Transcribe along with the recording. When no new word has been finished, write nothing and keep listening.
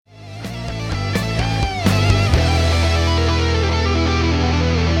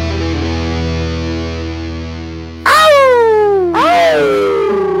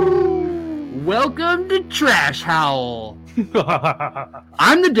Trash Howl.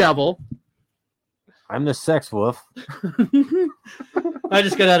 I'm the devil. I'm the sex wolf. I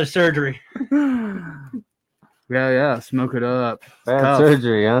just got out of surgery. Yeah. Smoke it up. Bad Tough.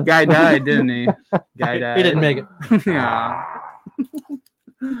 surgery, huh? Guy died, didn't he? Guy died. He didn't make it. Yeah.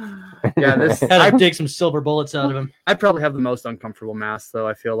 Yeah, this Had to take some silver bullets out of him. I probably have the most uncomfortable mask, though.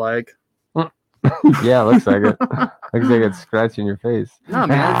 I feel like. Yeah, looks like it. Looks like it's scratching your face. No,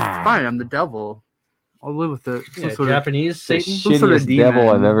 man, it's fine. I'm the devil. I'll live with it. Yeah, Japanese The Satan? Some sort of shittiest devil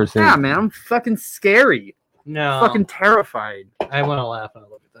demon. I've ever seen. Yeah, man, I'm fucking scary. No. Fucking terrified. I want to laugh when I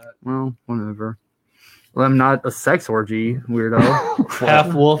look at that. Well, whatever. Well, I'm not a sex orgy weirdo.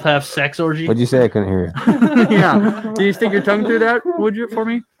 Half wolf, half sex orgy. What'd you say? I couldn't hear you. Yeah. Can you stick your tongue through that? Would you for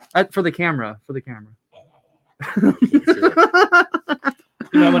me? For the camera. For the camera.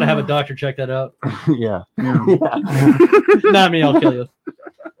 You know, I'm going to have a doctor check that out. Yeah. Not me, I'll kill you.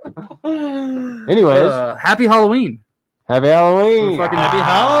 Anyways, Happy Halloween. happy Halloween. Fucking Happy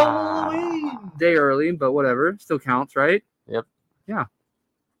Halloween. day early, but whatever. Still counts, right? Yep. Yeah.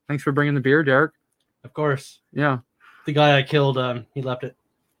 Thanks for bringing the beer, Derek. Of course. Yeah. The guy I killed, he left it.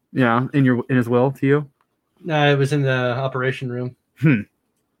 Yeah. In his will to you. No, it was in the operation room.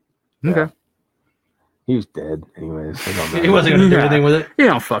 Okay. He was dead, anyways. It don't matter. He wasn't going to do anything with it. It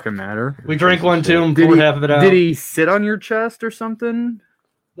don't fucking matter. We drank one too and Did poured he- half of it out. Did he sit on your chest or something?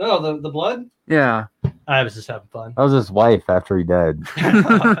 No, the blood? Yeah. I was just having fun. That was his wife after he died.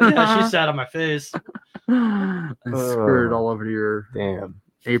 Yeah, she sat on my face. And squirted all over your Damn.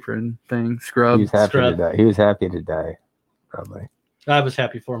 apron thing. He Scrub. was happy Scrub. to die. He was happy to die, probably. I was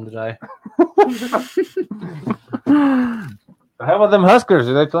happy for him to die. How about them Huskers?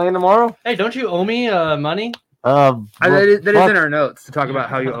 Are they playing tomorrow? Hey, don't you owe me money? That is fuck. in our notes to talk about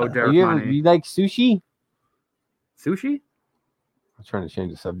how you owe Derek you, money. you like sushi? Sushi? I'm trying to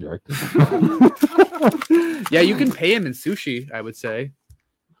change the subject. Yeah, you can pay him in sushi, I would say.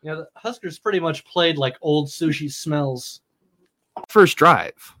 Yeah, the Huskers pretty much played like old sushi smells. First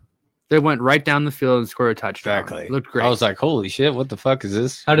drive. They went right down the field and scored a touchdown. Exactly. Looked great. I was like, holy shit, what the fuck is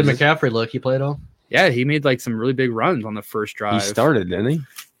this? How did Is this- McCaffrey look? He played all? Yeah, he made like some really big runs on the first drive. He started, didn't he?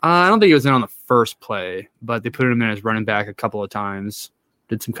 I don't think he was in on the first play, but they put him in as running back a couple of times.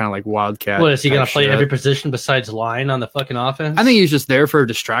 Did some kind of like wildcat. What, is he going type to play shit. every position besides line on the fucking offense? I think he's just there for a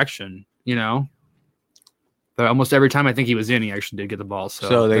distraction, you know? But almost every time I think he was in, he actually did get the ball.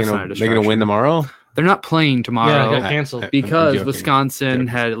 So, they're that's not a gonna distraction. win tomorrow? They're not playing Yeah, tomorrow it got canceled. I'm because joking. Wisconsin Joking.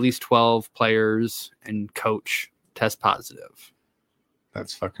 had at least 12 players and coach test positive.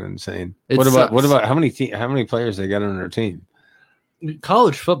 That's fucking insane. It What sucks. about how many players they got on their team?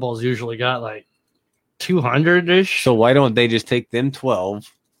 College football's usually got like 200-ish. So why don't they just take them 12?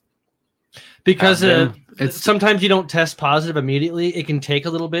 Because Have them- it's sometimes you don't test positive immediately. It can take a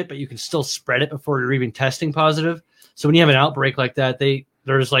little bit, but you can still spread it before you're even testing positive. So when you have an outbreak like that,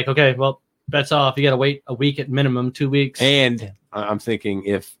 they're just like, okay, well, bets off. You got to wait a week at minimum, 2 weeks. And I'm thinking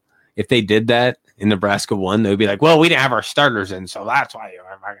if they did that in Nebraska won, they'd be like, well, we didn't have our starters in, so that's why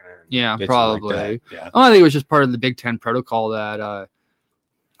I'm not gonna Yeah, bitch like probably. that. Yeah. Oh, I think it was just part of the Big Ten protocol that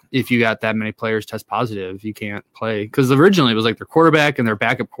if you got that many players test positive, you can't play. Because originally it was like their quarterback and their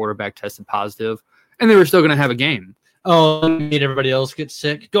backup quarterback tested positive, and they were still going to have a game. Oh, made everybody else get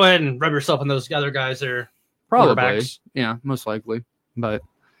sick. Go ahead and rub yourself on those other guys that are Probably. quarterbacks. Yeah, most likely. But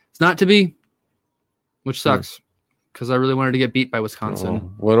it's not to be, which sucks. Because I really wanted to get beat by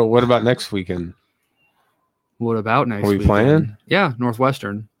Wisconsin. What about next weekend? What about next Are we weekend? playing? Yeah,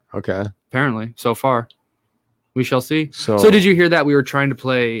 Northwestern, Okay. apparently, so far. We shall see. So So did you hear that we were trying to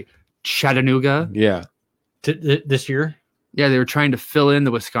play Chattanooga? Yeah. This year. Yeah, they were trying to fill in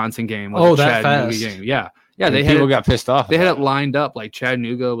the Wisconsin game. With Oh, the that Chattanooga fast. game. Yeah. Yeah, And they had people it, got pissed off. they had about it lined up like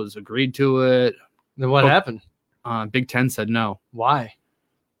Chattanooga was agreed to it. Then what Oh. happened? Big Ten said no, Why?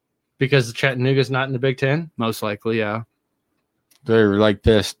 Because Chattanooga's not in the Big Ten? most likely, yeah. They were like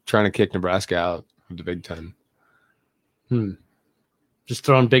pissed trying to kick Nebraska out of the Big Ten. Just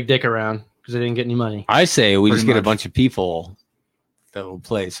throwing big dick around because they didn't get any money. I say we Pretty just get a much. bunch of people that will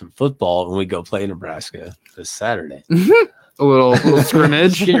play some football and we go play Nebraska this Saturday. A little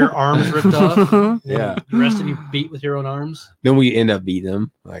scrimmage. Get your arms ripped off. Yeah. The rest of you beat with your own arms. Then we end up beating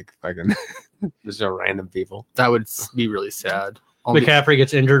them like fucking just no random people. That would be really sad. All, McCaffrey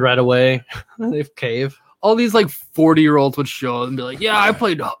gets injured right away. They cave. all these like 40-year-olds would show up and be like, yeah, I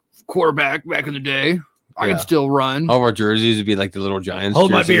played quarterback back in the day. I Yeah. can still run. All of our jerseys would be like the little Giants.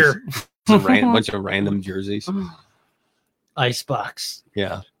 Hold my jerseys. beer. Some bunch of random jerseys. Icebox.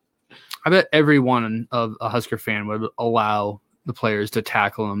 Yeah. I bet every one of a Husker fan would allow the players to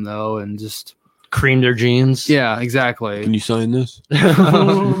tackle them, though, and just... Cream their jeans. Yeah, exactly. Can you sign this?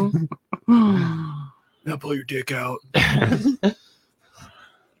 Now pull your dick out.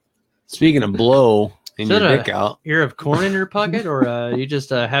 Speaking of blow in Is your that dick out, Ear of corn in your pocket, or you just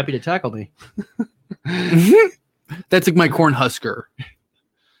happy to tackle me? That's like my corn husker.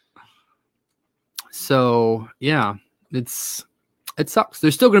 So yeah, it sucks.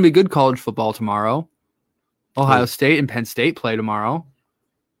 There's still going to be good college football tomorrow. Ohio State and Penn State play tomorrow.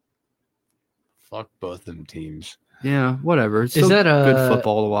 fuck both them teams. Yeah, whatever. It's Is still that good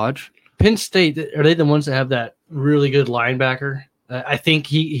football to watch? Penn State? Are they the ones that have that really good linebacker? I think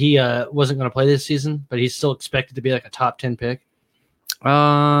he wasn't going to play this season, but he's still expected to be like a top 10 pick.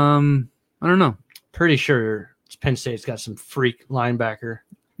 I don't know. Pretty sure Penn State's got some freak linebacker.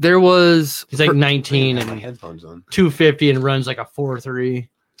 There was He's like 19 I have my and headphones on. 250 and runs like a 4.3.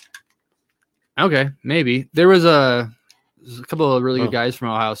 okay, maybe there was a couple of really good guys from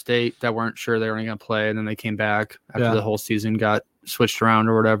Ohio State that weren't sure they were going to play, and then they came back after the whole season got switched around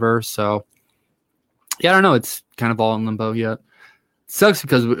or whatever. So yeah, I don't know. It's kind of all in limbo yet. It sucks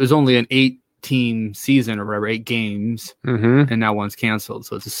because it was only an 8-team season or whatever, 8 games, Mm-hmm. and now one's canceled,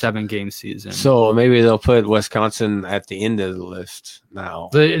 so it's a 7-game season. So maybe they'll put Wisconsin at the end of the list now.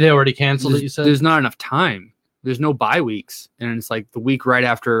 They already canceled it, you said? There's not enough time. There's no bye weeks, and it's like the week right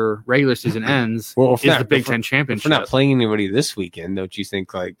after regular season ends Well, if is not- the Big if Ten If championship. we're not playing anybody this weekend, don't you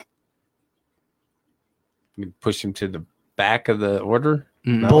think like you can push them to the back of the order?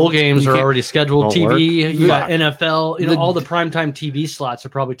 Mm. Bowl games You are can't- already scheduled. won't TV, you got Fuck. NFL. You know, The- all the primetime TV slots are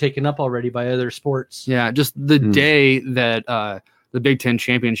probably taken up already by other sports. Yeah, just the Hmm. day that the Big Ten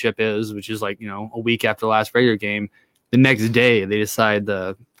championship is, which is like, a week after the last regular game, the next day they decide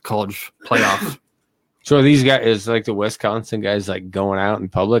the college playoff. So are these guys is like the Wisconsin guys like going out in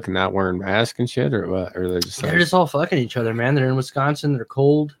public and not wearing masks and shit, or what? Or they're just They're like, just all fucking each other, man. They're in Wisconsin. They're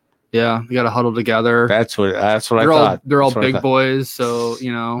cold. Yeah, you got to huddle together. that's what I they're all thought. they're all That's what I big thought. boys, so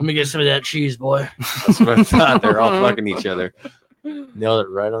Let me get some of that cheese, boy. That's what I thought. They're all fucking each other. Nailed it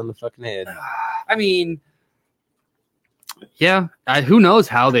right on the fucking head. I mean, yeah, who knows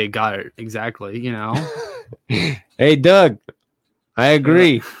how they got it exactly, Hey, Doug, I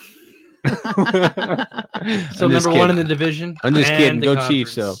agree. So number one in the division. I'm just and kidding. the Go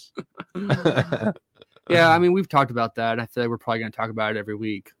Chiefs, though. conference. Yeah, I mean, we've talked about that. I feel like we're probably going to talk about it every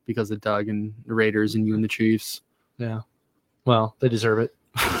week because of Doug and the Raiders and you and the Chiefs. Yeah. Well, they deserve it.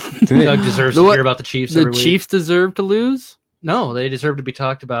 They- Doug deserves The to what- hear about the Chiefs. The every week. Chiefs deserve to lose, No, they deserve to be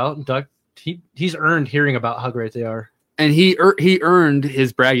talked about. Doug, he's earned hearing about how great they are. and he earned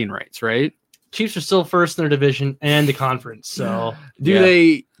his bragging rights, right? Chiefs are still first in their division and the conference. So Do Yeah.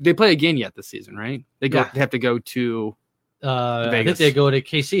 they play again yet this season, right? They go. Yeah. They have to go to. I think Vegas. they go to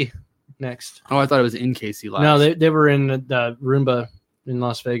KC next. Oh, I thought it was in KC last. No, they were in the Roomba in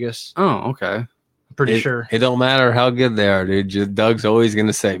Las Vegas. Oh, okay. I'm pretty it, sure. It don't matter how good they are, dude. Doug's always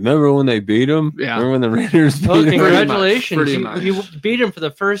gonna say, "Remember when they beat them? Yeah. Remember when the Raiders beat Well, them?" congratulations. Pretty You, much. you beat him for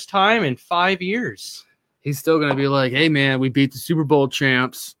the first time in 5 years. He's still gonna be like, "Hey, man, we beat the Super Bowl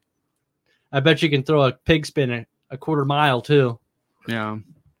champs." I bet you can throw a pig spin a quarter mile too. Yeah,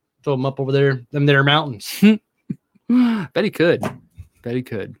 Throw them up over there, them there mountains. bet he could. Bet he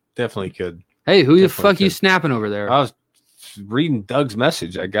could. Definitely could. Hey, who the Definitely fuck you could. snapping over there? I was reading Doug's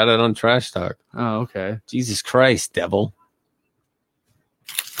message. I got it on Trash Talk. Oh, okay. Jesus Christ, devil!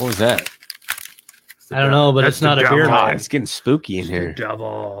 What was that? I don't know, but That's it's not the a beer devil. God, night. it's getting spooky in here.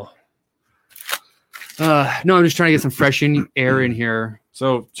 Devil. No, I'm just trying to get some fresh air in here.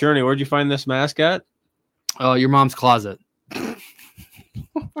 So, Journey, where'd you find this mask at? Your mom's closet.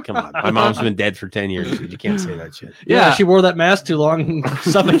 Come on, my mom's been dead for 10 years. Dude. You can't say that shit. Yeah, Yeah. she wore that mask too long and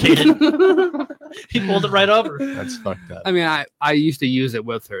suffocated. He pulled it right over. That's fucked up. I mean, I used to use it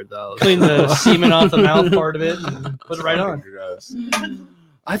with her though. Clean the semen off the mouth part of it and put it right on. Gross.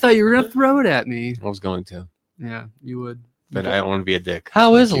 I thought you were gonna throw it at me. I was going to, Yeah, you would. but I don't want to be a dick.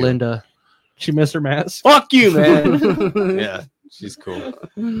 How is Thank you. Linda? She missed her mask. Fuck you, man. Yeah, she's cool.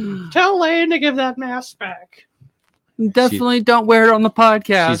 Tell Lane to give that mask back. Definitely don't wear it on the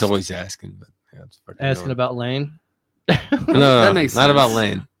podcast. She's always asking, but yeah, it's fucking Asking annoying. about Lane. No, That makes not sense. about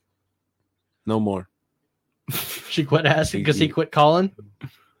Lane. No more. She quit asking because he quit calling.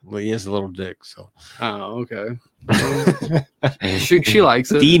 Well, he has a little dick, so. Oh, okay. She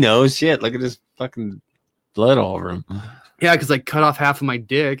likes it. D knows shit. Look at his fucking blood all over him. Yeah, because I cut off half of my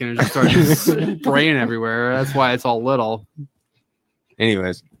dick and it just started spraying everywhere. That's why it's all little.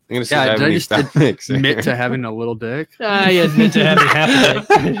 Anyways, I'm gonna see Yeah, if I have did I any just topics. Admit to having a little dick. You admit to having half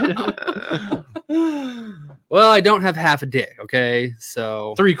a dick. Well, I don't have half a dick. Okay,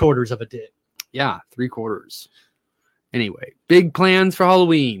 so 3/4 of a dick. yeah, 3/4. Anyway, big plans for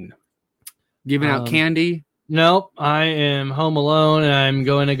Halloween. Giving out candy. Nope, I am home alone, and I'm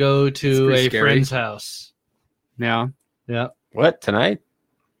going to go It's to pretty a scary. friend's house. Yeah. Yeah. What, tonight?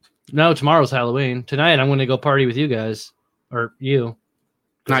 No, tomorrow's Halloween. Tonight, I'm going to go party with you guys. Or you.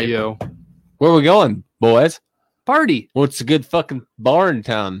 Not you. Where we going, boys? Party. What's a good fucking bar in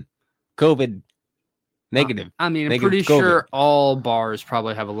town? COVID negative. I mean, I'm Negative pretty COVID. sure all bars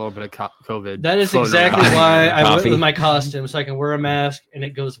probably have a little bit of COVID. That is floating exactly around. why I went Coffee. with my costume, so I can wear a mask, and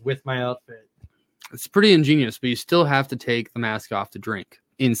it goes with my outfit. It's pretty ingenious, but you still have to take the mask off to drink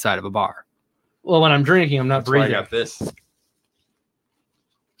inside of a bar. Well, when I'm drinking, I'm not That's why I breathing. got this.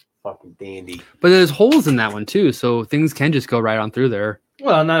 Fucking dandy. But there's holes in that one too, so things can just go right on through there.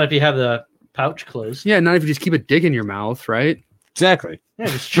 Well, not if you have the pouch closed. Yeah, not if you just keep a dick in your mouth, right? Exactly. Yeah,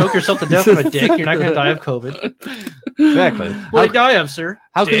 just choke yourself to death with a dick. You're not going to die of COVID. Exactly. What did you die of, sir?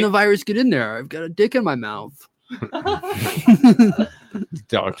 How Dick. can the virus get in there? I've got a dick in my mouth.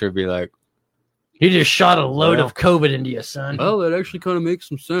 Doctor would be like, You just shot a load Well. of COVID into you, son. Well, that actually kind of makes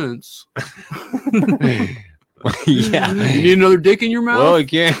some sense. yeah. You need another dick in your mouth? Well, you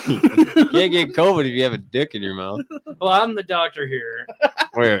can't get COVID if you have a dick in your mouth. Well, I'm the doctor here.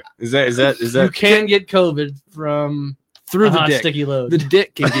 Where is that? You That can get COVID from Through a the hot dick. sticky load. The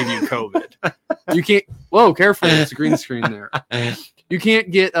dick can give you COVID. You can't. Whoa, careful! It's a green screen there. You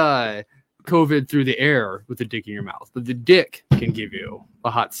can't get COVID through the air with the dick in your mouth, but the dick can give you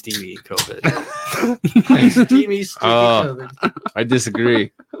a hot, steamy COVID. Steamy, sticky Oh. COVID. I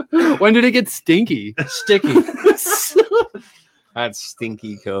disagree. When did it get stinky? Sticky. That's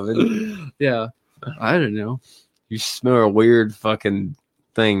stinky COVID. Yeah, I don't know. You smell a weird fucking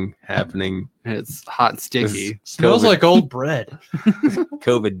thing happening. It's hot, and sticky. Smells COVID. like old bread.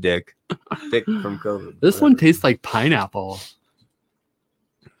 COVID dick. Dick from COVID. This one tastes like pineapple.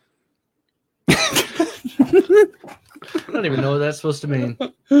 I don't even know what that's supposed to mean.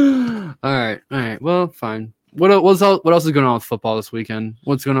 All right. Well, fine. What else is going on with football this weekend?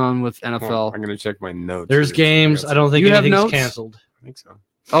 What's going on with Oh, NFL? I'm gonna check my notes. There's games. I don't think You have anything's notes? canceled. I think so.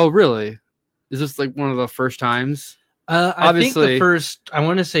 Oh, really? Is this like one of the first times? I think Obviously- the first, I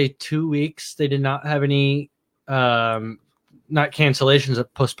want to say 2 weeks, they did not have any, not cancellations,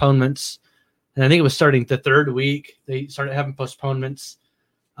 but postponements. And I think it was starting the third week, they started having postponements.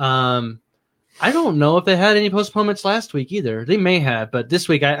 I don't know if they had any postponements last week either. They may have, but this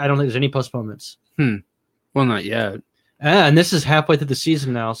week, I don't think there's any postponements. Well, not yet. And this is halfway through the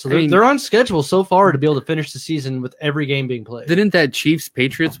season now. So I mean- they're on schedule so far to be able to finish the season with every game being played. Didn't that Chiefs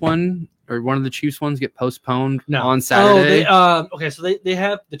Patriots one or one of the Chiefs ones get postponed No. on Saturday? Okay, so they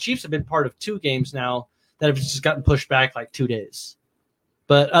have the Chiefs have been part of 2 games now that have just gotten pushed back like 2 days.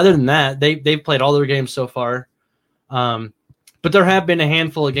 But other than that, they've played all their games so far. But there have been a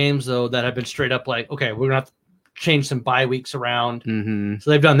handful of games though that have been straight up like, okay, we're gonna have to change some bye weeks around. Mm-hmm. So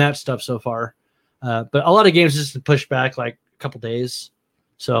they've done that stuff so far. But a lot of games just pushed back like a couple days.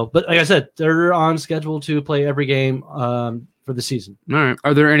 So, but like I said, they're on schedule to play every game for the season. All right.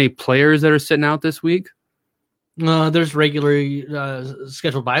 Are there any players that are sitting out this week? There's regularly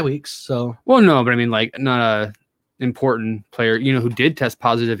scheduled bye weeks. So Well, no, but I mean, like, not a important player, who did test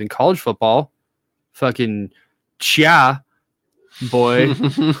positive in college football. Fucking Chia, boy.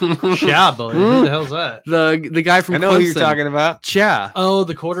 yeah, boy, who the hell's that? the guy from I know Clemson. who you're talking about. Chia. Oh,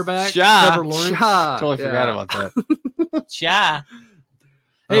 the quarterback, Sha. Trevor Lawrence. Chia. Totally forgot about that. Cha.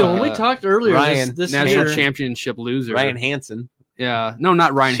 Hey, when we Uh, talked earlier, Ryan, this National year, championship loser. Ryan Hansen. Yeah. No,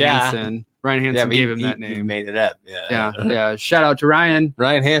 not Ryan Chia. Hansen. Ryan Hansen but gave him he that he name. made it up. Yeah. Shout out to Ryan.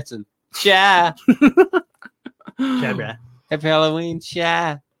 Ryan Hansen. Cha. Yeah, bruh. Happy Halloween,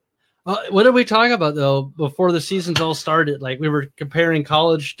 Cha. What did we talk about though before the seasons all started? Like we were comparing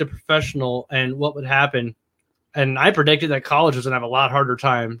college to professional and what would happen, and I predicted that college was gonna have a lot harder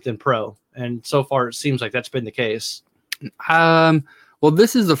time than pro, and so far it seems like that's been the case. Well,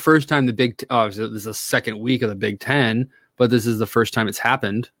 this is the first time this is the second week of the Big Ten, but this is the first time it's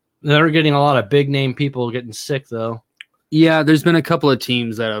happened. They're getting a lot of big name people getting sick though. Yeah, there's been a couple of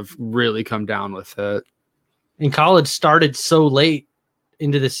teams that have really come down with it. And college started so late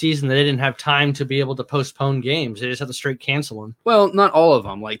into the season that they didn't have time to be able to postpone games. They just had to straight cancel them. Well, not all of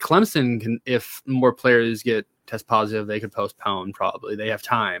them. Like Clemson can, if more players get test positive, they could postpone probably. They have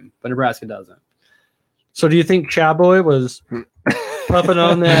time, but Nebraska doesn't. So do you think Chaboy was puffing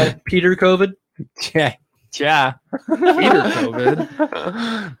on that Peter COVID? Cha. Cha. Peter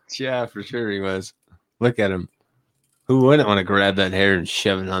COVID. Cha, for sure he was. Look at him. Who wouldn't want to grab that hair and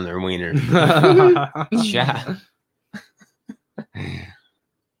shove it on their wiener? Cha.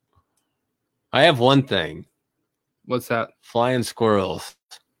 I have one thing. What's that? Flying squirrels.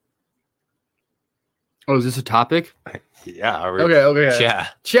 Oh, is this a topic? Yeah. Okay. Yeah.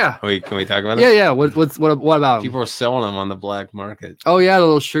 Yeah. Can we talk about Yeah, it? yeah. What about 'em? People are selling them on the black market. Oh yeah, the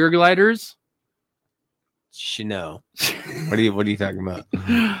little sugar gliders. No. What are you talking about?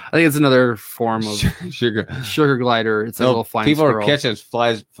 I think it's another form of Sugar. sugar glider. It's like a little flying people squirrel. are catching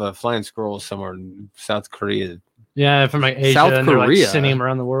flying squirrels somewhere in South Korea, Yeah, from like Asia, South and they're like Korea. sending them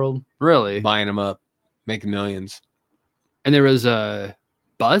around the world. Really? buying them up, making millions. And there was a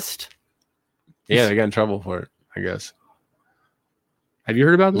bust. Yeah, they got in trouble for it, I guess. Have you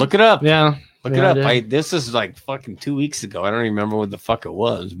heard about this? Look it up. Yeah, Look yeah, it up. I did. This is like fucking 2 weeks ago. I don't even remember what the fuck it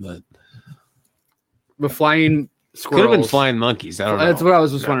was, but The flying could squirrels. have been flying monkeys. I don't know. That's what I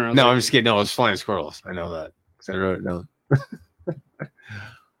was just wondering. I was No, like, I'm just kidding. No, it was flying squirrels. I know that because I wrote it down.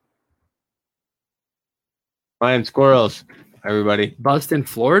 Flying squirrels, everybody. bust in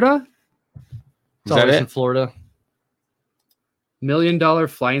Florida. It's Is that always in it? Florida. $1 million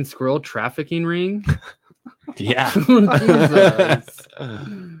flying squirrel trafficking ring. Yeah. Jesus.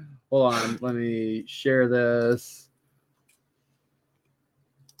 Hold on, let me share this.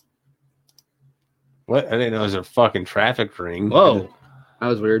 What? I didn't know it was a fucking traffic ring. Whoa, that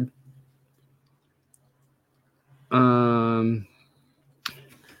was weird.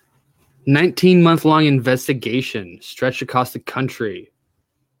 19-month-long investigation stretched across the country.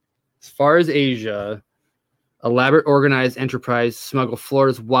 As far as Asia, elaborate organized enterprise smuggled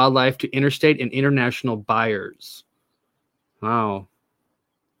Florida's wildlife to interstate and international buyers. Wow.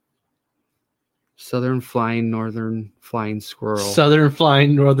 Southern flying, northern flying squirrel. Southern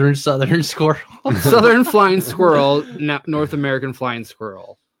flying, northern southern squirrel. Southern flying squirrel, North American flying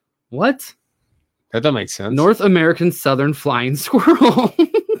squirrel. What? That doesn't make sense. North American southern flying squirrel.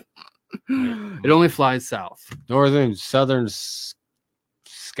 It only flies south. Northern, southern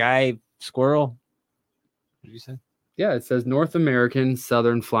sky squirrel. What did you say? Yeah, it says North American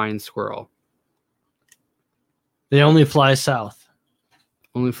southern flying squirrel. They only fly south.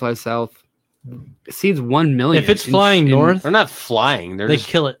 Only flies south. Exceeds 1 million. If it's flying north, They're not flying. They're they just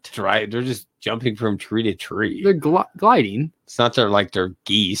kill it. They're just jumping from tree to tree. They're gliding. It's not they're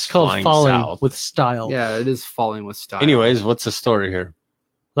geese It's called flying falling south. with style. Yeah, it is falling with style. Anyways, what's the story here?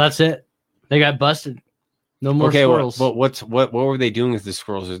 That's it. They got busted. No more squirrels. What were they doing with the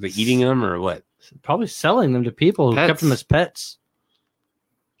squirrels? Are they eating them or what? Probably selling them to people who kept Pets. them as pets.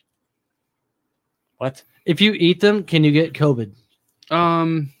 What? If you eat them, can you get COVID?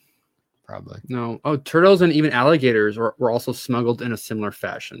 Probably. No. Oh, turtles and even alligators were also smuggled in a similar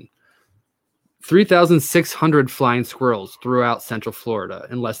fashion. 3,600 flying squirrels throughout Central Florida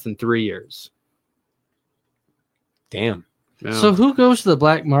in less than 3 years. Damn. Yeah. So who goes to the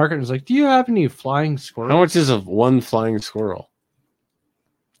black market and is like, do you have any flying squirrels? How much is one flying squirrel?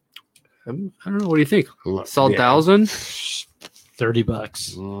 I don't know. What do you think? Look, Salt yeah. $1,000?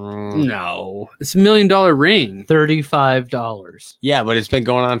 $30. No, it's $1 million ring. $35. Yeah, but it's been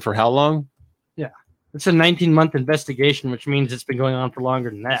going on for how long? It's a 19-month investigation, which means it's been going on for longer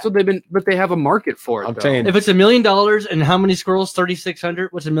than that. So they have a market for it. I'm though. saying If it's $1 million and how many squirrels?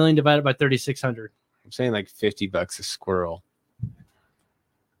 3,600. What's $1 million divided by 3,600? like $50 a squirrel.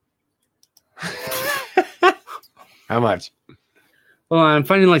 How much? Well, I'm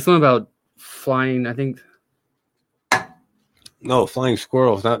finding like something about flying. I think. No, flying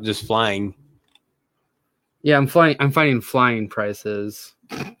squirrels, not just flying. Yeah, I'm finding flying prices.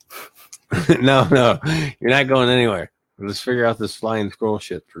 No, you're not going anywhere. Let's figure out this flying squirrel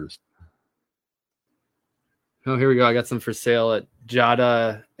shit first. Oh, here we go. I got some for sale at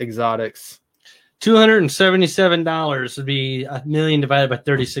Jada Exotics. $277 would be $1 million divided by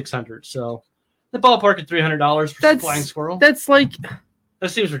 3,600. So the ballpark at $300 for a That's- flying squirrel. That's like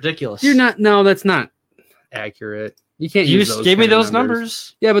That seems ridiculous. you're not. No, that's not accurate. You can't You use just those gave me kind of those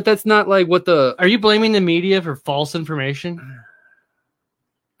numbers. Yeah, but that's not like what the. Are you blaming the media for false information?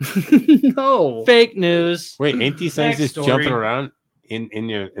 No. Fake news. Wait, ain't these things just Backstory. jumping around in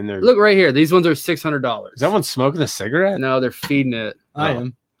their? Look right here. These ones are $600. Is that one smoking a cigarette? No, they're feeding it. I Oh.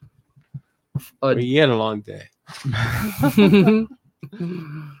 am. Well, you had a long day.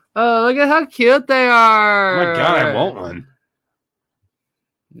 Oh, look at how cute they Oh are. my god, I want one.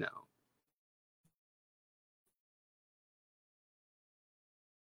 No.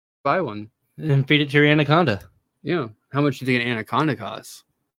 Buy one. And feed it to your anaconda. Yeah. How much do you think an anaconda costs?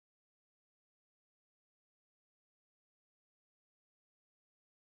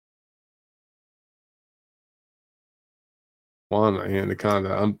 One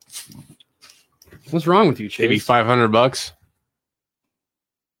anaconda. I'm What's wrong with you, Chase? maybe $500.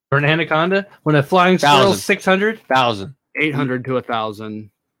 For an anaconda? When a flying squirrel's 1,000. 600? 1,000. 800 to 1,000.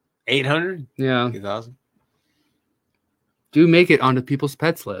 800? Yeah. 2,000? Do make it onto people's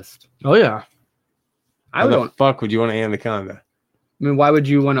pets list. Oh, yeah. I How would the own. fuck would you want an anaconda? I mean, why would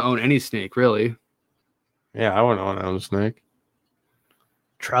you want to own any snake, really? Yeah, I wouldn't want to own a snake.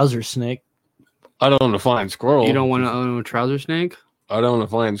 Trouser snake. I'd own a flying squirrel. You don't want to own a trouser snake? I'd own a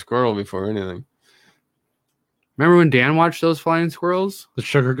flying squirrel before anything. Remember when Dan watched those flying squirrels? The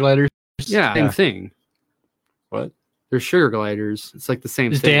sugar gliders. Yeah, same thing. What? They're sugar gliders. It's like the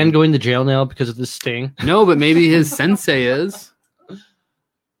same Is thing. Dan going to jail now because of this sting? No, but maybe his sensei is.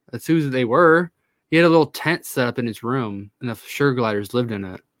 That's who they were. He had a little tent set up in his room, and the sugar gliders lived in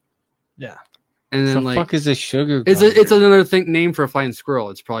it. Yeah. And The then like fuck is a sugar? it's glider? another thing name for a flying squirrel.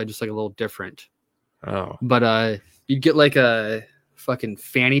 It's probably just like a little different. Oh, But you'd get like a fucking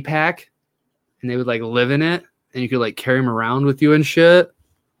fanny pack, and they would like live in it, and you could like carry them around with you and shit.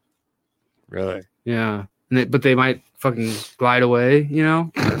 really? Yeah. But they might fucking glide away, you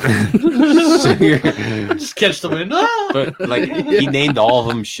know? Sugar. Just catch the wind. Ah! But like he named all of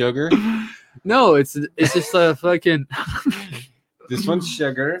them sugar. No, it's just a fucking. This one's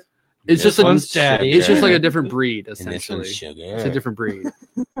sugar. It's This just one's daddy. It's just like a different breed, And this essentially. one's sugar. It's a different breed.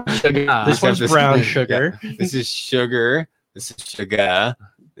 Sugar. This one's brown sugar. Yeah. This is sugar. This is sugar.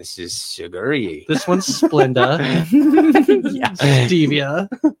 This is sugary. This one's Splenda. Yeah. Stevia.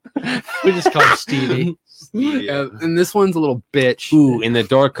 We just call him Stevie. Yeah, and this one's a little bitch. Ooh, and the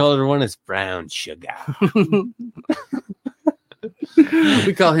dark colored one is brown sugar.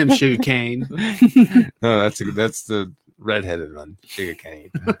 We call him Sugar Cane. No, that's the redheaded one, sugar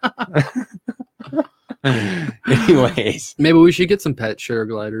cane. Anyways, Maybe we should get some pet sugar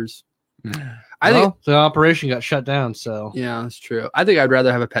gliders. I think. The operation got shut down, so Yeah, that's true. I think I'd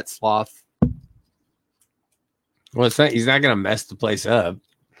rather have a pet sloth. well, it's not. He's not gonna mess the place up.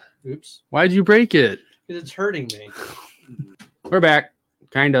 oops. Why'd you break it? Because it's hurting me. We're back.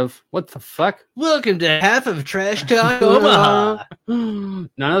 Kind of. What the fuck? Welcome to Half of Trash Talk Omaha. None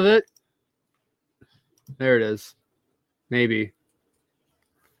of it? There it is. Maybe.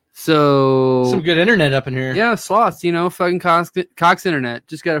 So. Some good internet up in here. Yeah, sloths, fucking Cox Internet.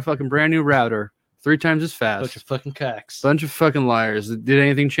 Just got a fucking brand new router. 3 times as fast. Bunch of fucking cocks. Bunch of fucking liars. Did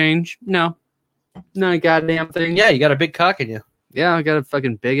anything change? No. No goddamn thing. Yeah, you got a big cock in you. Yeah, I got a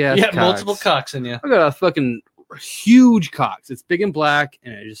fucking big ass. You got cocks. multiple cocks in you. I got a fucking huge Cox. It's big and black,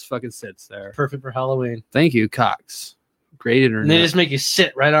 and it just fucking sits there. Perfect for Halloween. Thank you, Cox. Great internet. And they just make you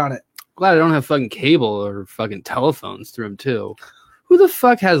sit right on it. Glad I don't have fucking cable or fucking telephones through them too. Who the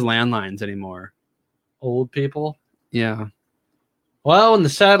fuck has landlines anymore? Old people. Yeah, Well, when the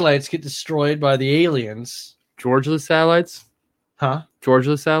satellites get destroyed by the aliens. George of the Satellites. Huh? George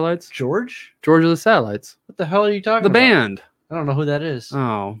of the Satellites. George? George of the Satellites. What the hell are you talking The about? band. I don't know who that is.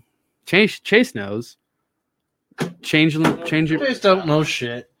 Oh, Chase knows. Change You your guys don't know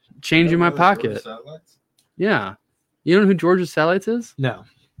shit. change in my pocket. Yeah, you don't know who George of the Satellites is? No.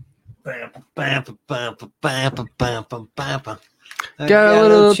 Got a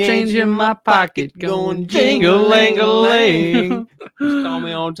little change in my pocket going jingle-lang-a-lang. Just call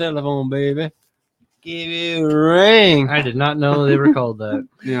me on telephone, baby. Give you a ring. I did not know they were called that.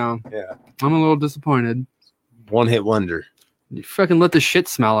 Yeah, Yeah. I'm a little disappointed. One hit wonder. You fucking let the shit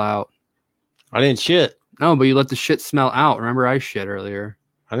smell out. I didn't shit. No, but you let the shit smell out. Remember, I shit earlier.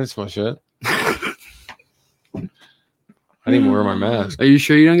 I didn't smell shit. I didn't even wear my mask. Are you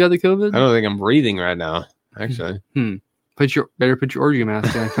sure you don't got the COVID? I don't think I'm breathing right now. Actually, Better put your orgy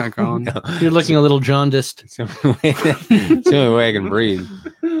mask back on. You're looking a little jaundiced. It's the only way I can breathe.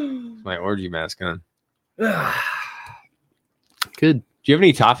 My orgy mask on. Good. Do you have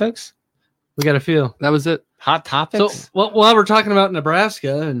any topics? We got a few. That was it. Hot So, topics? while we're talking about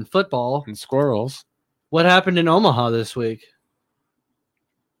Nebraska and football, And squirrels. what happened in Omaha this week?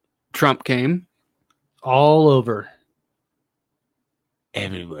 Trump came. All over.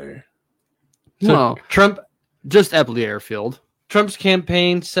 Everywhere. So Well, Trump just Epley Airfield. Trump's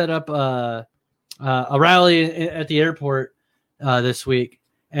campaign set up a rally at the airport this week,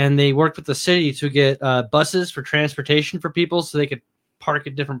 and they worked with the city to get buses for transportation for people so they could park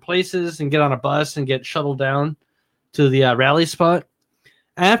at different places and get on a bus and get shuttled down to the rally spot.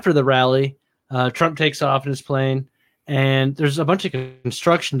 After the rally, Trump takes off in his plane, and there's a bunch of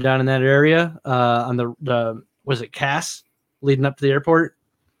construction down in that area on the was it Cass leading up to the airport,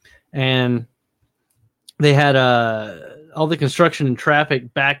 and they had all the construction and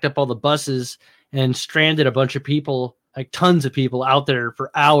traffic backed up all the buses and stranded a bunch of people, like tons of people out there for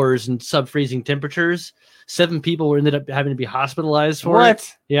hours in sub-freezing temperatures. 7 people ended up having to be hospitalized for it.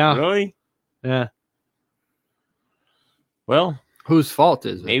 What? Yeah. Really? Yeah. Well, Whose fault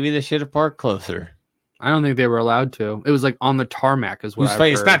is it? maybe they should have parked closer. I don't think they were allowed to. It was like on the tarmac, is what Who's I've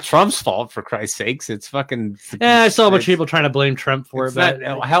fighting? It's heard. not Trump's fault, for Christ's sakes. It's fucking. Yeah, I saw a bunch of people trying to blame Trump for it, It's but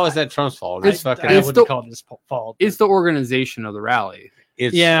not, how is that Trump's fault? I, It's fucking. I It's wouldn't the- call it his fault. It's the organization of the rally.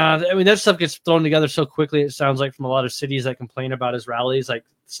 It's, Yeah, I mean that stuff gets thrown together so quickly. It sounds like from a lot of cities that complain about his rallies, like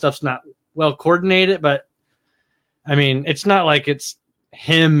stuff's not well coordinated. But I mean, it's not like it's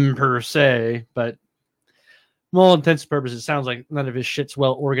him per se. But from all intents and purposes, it sounds like none of his shit's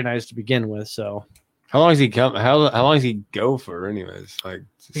well organized to begin with. So How long does he come? How long does he go for? Anyways, like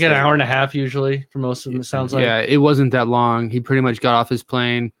you get an hour and a half usually for most of them. It sounds like. Yeah, it wasn't that long. He pretty much got off his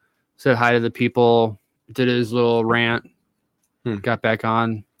plane, said hi to the people, did his little rant, got back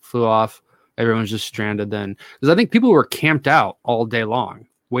on, flew off. Everyone's just stranded then. Because I think people were camped out all day long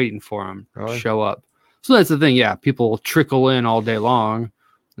waiting for him to Really? show up. So that's the thing. Yeah, people trickle in all day long.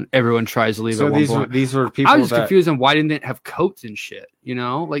 And everyone tries to leave So at one point. these were people I was just that confused on why didn't it have coats and shit, you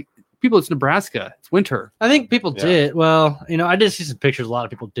know? Like, people, it's Nebraska. It's winter. I think people Yeah. did. Well, I did see some pictures. A lot of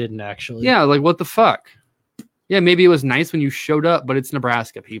people didn't actually. Yeah, like, what the fuck? Yeah, maybe it was nice when you showed up, but it's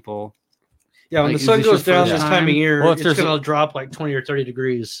Nebraska, people. Yeah, when Like, the is sun this your goes down first this time time? of year, Well, if it's there's going to drop like 20 or 30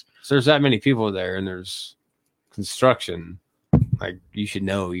 degrees. So there's that many people there, and there's construction. Like, you should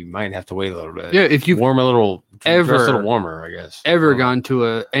know you might have to wait a little bit. Yeah, if you've warm a little, dress a ever- little warmer, I guess. ever gone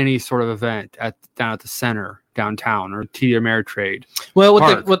to any sort of event down at the center downtown or TD Ameritrade. Well,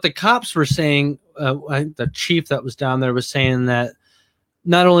 Park. what the cops were saying, I think the chief that was down there was saying that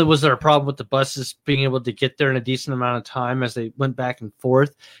not only was there a problem with the buses being able to get there in a decent amount of time as they went back and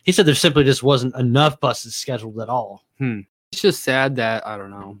forth, he said there simply just wasn't enough buses scheduled at all. It's just sad that, I don't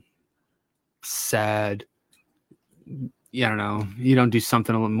know, sad. Yeah, I don't know. You don't do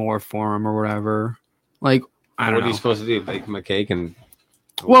something a little more for them or whatever. Like, I What don't are you know. supposed to do? Bake them a cake and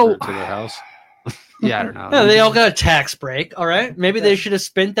Well- deliver it to their house? Yeah, I don't know. Yeah, they all got a tax break. All right, maybe they should have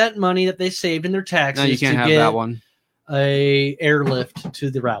spent that money that they saved in their taxes. No, you can't to have get that one. a airlift to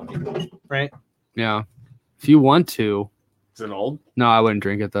the rally, right? Yeah. If you want to. Is it old? No, I wouldn't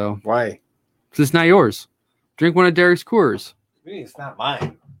drink it, though. Why? Because it's not yours. Drink one of Derek's Coors. It's not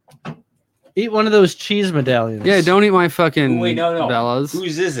mine. Eat one of those cheese medallions. Yeah, don't eat my fucking Wait, no. Bellas.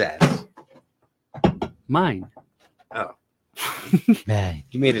 Whose is that? Mine. Man.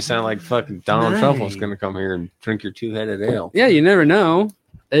 You made it sound like fucking Donald Trump was Nice. going to come here and drink your two-headed ale. Yeah, you never know.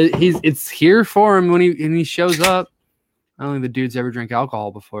 It's here for him when he shows up. I don't think the dude's ever drank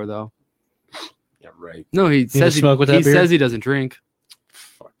alcohol before, though. Yeah, right. No, he says smoke with that he beer? says he doesn't drink.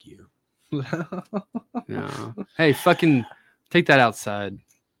 Fuck you. No. Hey, fucking take that outside.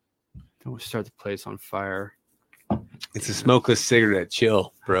 Don't start the place on fire. It's a smokeless cigarette.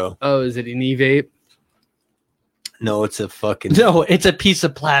 Chill, bro. Oh, is it an e-vape? No, it's a fucking. No, it's a piece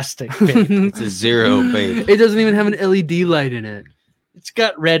of plastic. babe. It's a zero, babe. It doesn't even have an LED light in it. It's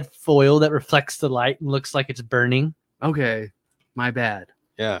got red foil that reflects the light and looks like it's burning. Okay, my bad.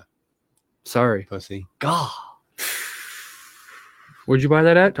 Yeah, Sorry. pussy. God. Where'd you buy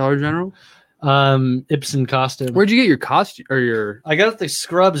that at? Dollar General? Ibsen costume. Where'd you get your costume or your? I got the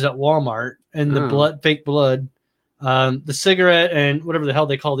scrubs at Walmart and the Oh. fake blood. The cigarette and whatever the hell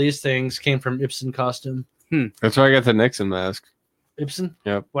they call these things came from Ibsen costume. That's why I got the Nixon mask. Ibsen?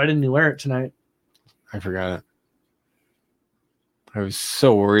 Yep. Why didn't you wear it tonight? I forgot it. I was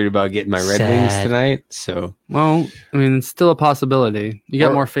so worried about getting my Red Wings Sad. tonight. So Well, I mean, it's still a possibility. You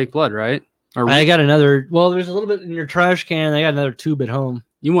got Or- more fake blood, right? Or I got another. Well, there's a little bit in your trash can. I got another tube at home.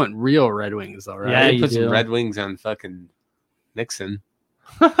 you want real Red Wings, though, right? Yeah, I you put do. some Red Wings on fucking Nixon.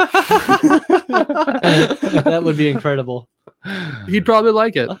 That would be incredible. He'd probably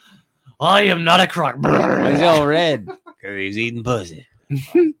like it. I am not a crock. Why is he all red? Because he's eating pussy.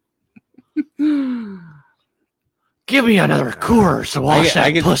 Give me another Coors to wash I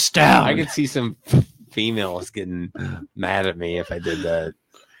that could- puss down. I could see some females getting mad at me if I did that.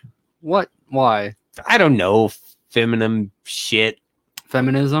 What? Why? I don't know. Feminine shit.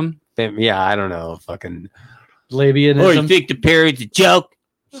 Feminism? Yeah, I don't know. Fucking. Labianism. Oh, you think the period's a joke?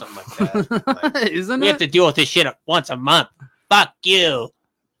 Something like that. Like, Isn't we have it? to deal with this shit once a month. Fuck you.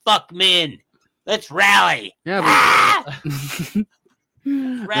 Fuck men. Let's rally. Yeah. Ah! But...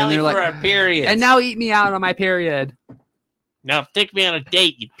 Rally they're for like, our period. and now eat me out on my period. Now take me on a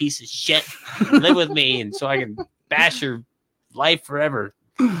date, you piece of shit. Live with me, and so I can bash your life forever.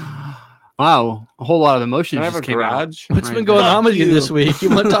 Wow, a whole lot of emotion Can I have just a came out. garage? What's Right. been going Fuck on with you you. this week? You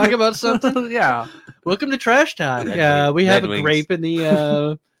want to talk about something? Yeah. Welcome to Trash Time. Red Yeah, Wing- we have Red a Wings. grape in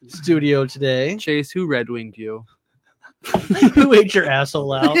the studio today. Chase, who Red Winged you? Who ate your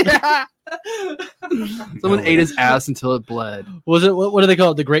asshole out? Someone No. ate his ass until it bled. Was it what do they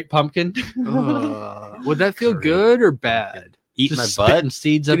call it? The Great Pumpkin? Would that feel Great. good or bad? Eat my Just butt spitting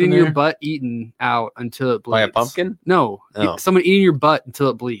seeds up in Getting there. your butt eaten out until it bleeds. by a pumpkin? No, Oh. someone eating your butt until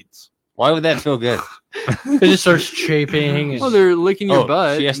it bleeds. Why would that feel good? It just starts chafing. Well, And they're licking your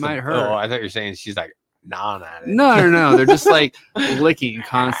butt. she It has to- might hurt. Oh, I thought you were saying she's like gnawing at it. No. They're just like licking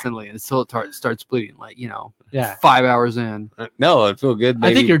constantly until it starts bleeding. Like, yeah. 5 hours in. No, it'd feel good. I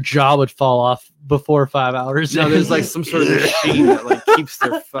think maybe- your jaw would fall off before 5 hours. No, there's like some sort of machine that like keeps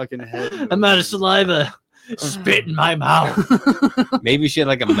their fucking head. I'm out of saliva. Spit in my mouth. maybe she had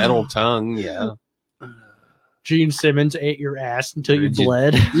like a metal tongue. Yeah. Gene Simmons ate your ass until you Did you-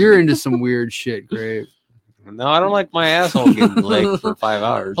 bled. You're into some weird shit, Grape. No, I don't like my asshole getting licked for 5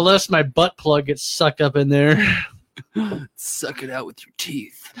 hours. Unless my butt plug gets sucked up in there. Suck it out with your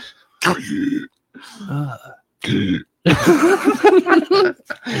teeth.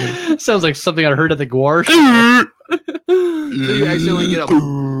 Sounds like something I heard at the Guar. So you accidentally get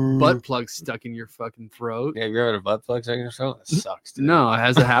a butt plug stuck in your fucking throat. Yeah, have you ever had a butt plug second or so? That sucks. Dude. No,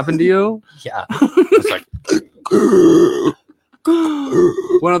 has it happened to you? Yeah. It's like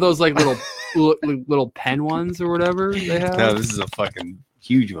One of those like little pen ones or whatever they have. no, this is a fucking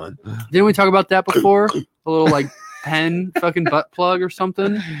huge one. Didn't we talk about that before? A little like pen fucking butt plug or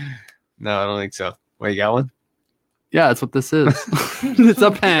something. No, I don't think so. Wait, you got one? Yeah, that's what this is. It's a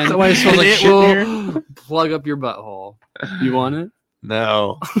pen. Is that why it smells and like it shit in will plug up your butthole. You want it?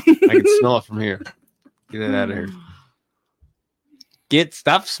 No. I can smell it from here. Get it out of here.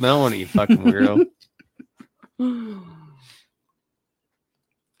 Stop smelling it, you fucking weirdo.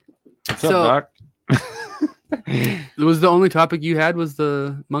 What's So- up, Doc? Was the only topic you had was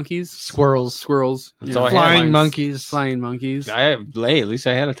the monkeys, Squirrels. squirrels, That's all I had. Flying monkeys. flying monkeys? At least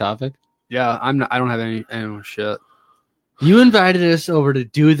I had a topic. Yeah, I'm not. I don't have any more shit. You invited us over to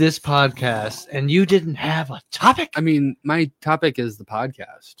do this podcast, and you didn't have a topic. I mean, my topic is the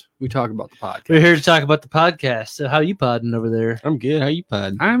podcast. We talk about the podcast. We're here to talk about the podcast. So how you podding over there? I'm good. How you,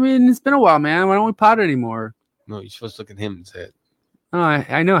 Pod? I mean, it's been a while, man. Why don't we pod anymore? No, you're supposed to look at him and say it. Oh,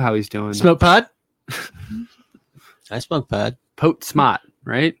 I know how he's doing. Smoke pod? I smoke Pod. Pote Smot,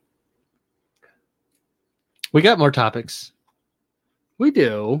 right? We got more topics. We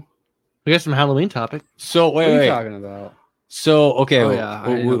do. We got some Halloween topic. So What are you wait. talking about? So okay, Oh, yeah, I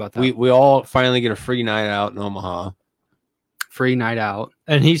didn't know about that. we all finally get a free night out in Omaha. Free night out.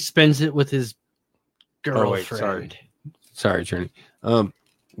 And he spends it with his girlfriend. Oh, wait, sorry, Trini.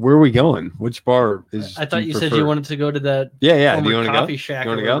 Where are we going? Which bar is? I thought do you said prefer? you wanted to go to that Yeah. Do former you want to coffee go? shack. You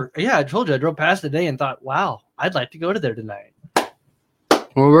wanna or go? whatever. Yeah, I told you. I drove past today and thought, wow, I'd like to go to there tonight.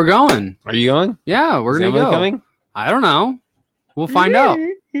 Well, we're going. Are you going? Yeah, we're Is gonna Emily go. coming? I don't know. We'll find out.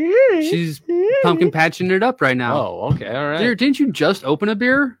 She's pumpkin patching it up right now. Oh, okay, all right. Dear, didn't you just open a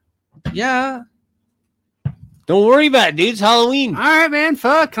beer? Yeah. Don't worry about it, dude. It's Halloween. All right, man.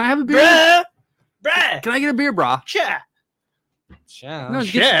 Fuck. Can I have a beer? Bruh. Can I get a beer, brah? Cha. Ciao. No,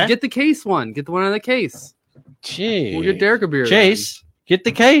 shit. get the case one. Get the one out of the case. Gee. We'll get Derek a beer. Chase. Get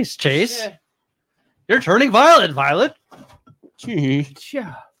the case, Chase. You're turning violet, Violet. Gee. then.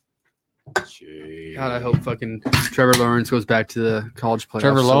 Yeah. God, I hope fucking Trevor Lawrence goes back to the college playoffs.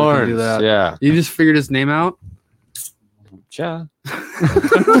 Trevor so we can Lawrence. do that. Yeah. You just figured his name out? Cha.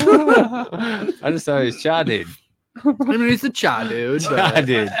 I just thought he was Cha, dude. I mean, he's a cha dude. Cha, But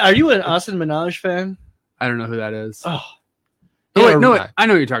dude. Are you an Austin Minaj fan? I don't know who that is. Oh, Oh, wait, no, Yeah. I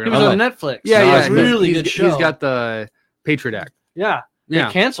know what you're talking he was about. on Netflix. Yeah, No, yeah. it's It's really he's, good show. He's got the Patriot Act. yeah. Yeah.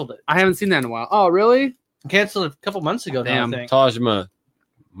 They canceled it. I haven't seen that in a while. Oh, really? Canceled it a couple months ago. Now, Damn. I think. Taj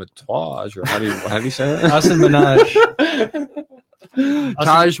Mataj, or how do you say that? Austin Minaj.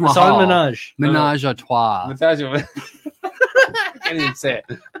 Taj Mahal. Hassan Minaj. Menage a trois. Mataj. I can't even say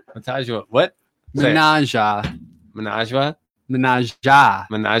it. Mataj. What? Say it. Menage. Menage what? Menage.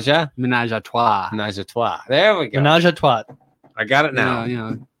 Menage? Menage a trois. Menage a trois. There we go. Menage a twat. I got it now. You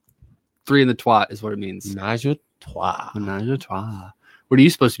know, 3 in the twat is what it means. Menage a trois. Menage a trois. What are you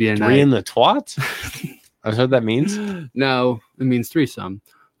supposed to be tonight? 3 in the twat? That's what that means? No, it means threesome.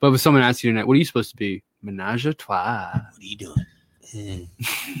 But if someone asks you tonight, what are you supposed to be? Menage a trois. What are you doing?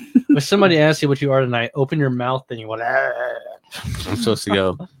 If somebody asks you what you are tonight, open your mouth and you want I'm supposed to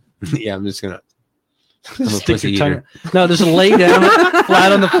go. Yeah, I'm just going to. I'm a stick pussy your tongue. eater. No, just lay down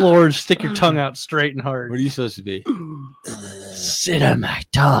flat on the floor and stick your tongue out straight and hard. What are you supposed to be? Sit on my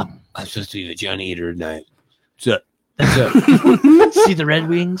tongue. I'm supposed to be a Johnny Eater tonight. What's up? See the Red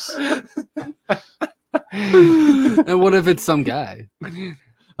Wings? And what if it's some guy?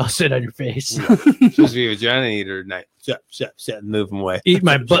 I'll sit on your face. Supposed to be a Johnny Eater tonight. Sit, and move him away. Eat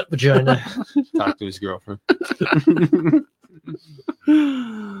my butt vagina. Talk to his girlfriend.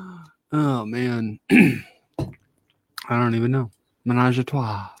 Oh, man. I don't even know. Menage a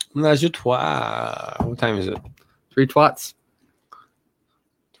trois. Menage a trois. What time is it? 3 twats.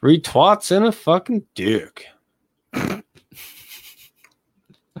 3 twats and a fucking dick.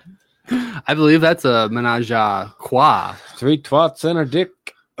 I believe that's a menage a trois. 3 twats and a dick.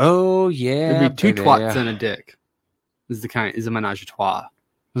 Oh yeah. It'd be 2 baby. twats and a dick. Is a menage a trois.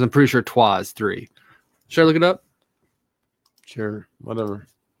 Because I'm pretty sure trois is 3. Should I look it up? Sure, whatever.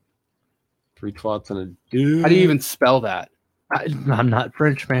 3 twats and a dick. How do you even spell that? I'm not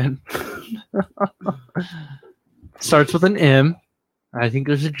French, man. Starts with an M. I think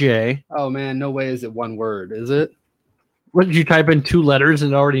there's a J. Oh man, no way is it one word, is it? What did you type in 2 letters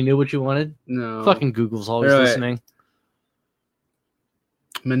and already knew what you wanted? No. Fucking Google's always Right. listening.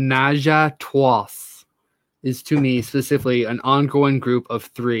 Menage a trois is to me specifically an ongoing group of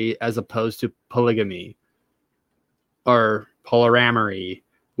 3 as opposed to polygamy or polyamory,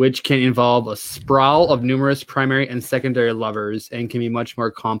 which can involve a sprawl of numerous primary and secondary lovers and can be much more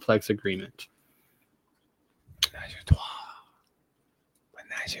complex agreement. Menage a trois.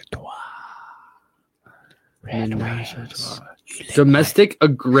 Menage a trois. Menage a trois. Domestic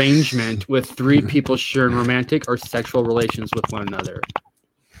arrangement with 3 people sharing romantic or sexual relations with one another.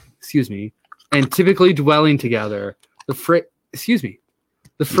 Excuse me. And typically dwelling together. The phrase is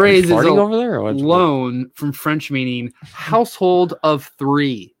farting a over there or what? loan from French meaning household of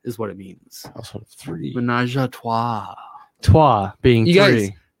 3 is what it means. Household of 3. Menage a trois. Trois being You 3. guys,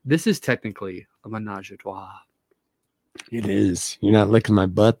 this is technically a menage a trois. It is. You're not licking my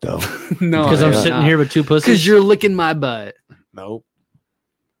butt though. No, Because I'm yeah. sitting here with 2 Because pussies. you're licking my butt. Nope.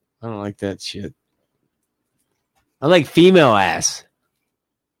 I don't like that shit. I like female ass.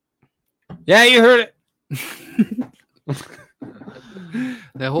 Yeah, you heard it.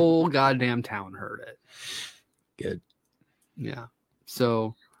 The whole goddamn town heard it. Good. Yeah.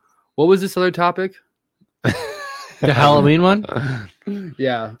 So, what was this other topic? The Halloween one?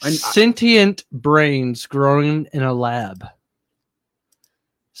 Yeah. Sentient brains growing in a lab.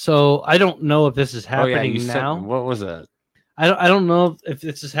 So I don't know if this is Oh yeah, happening you said now. what was that? I don't know if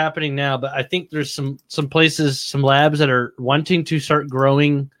this is happening now, but I think there's some places, some labs that are wanting to start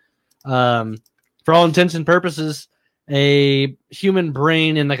growing, for all intents and purposes, a human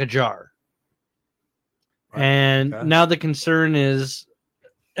brain in like a jar. Right. And Okay. now the concern is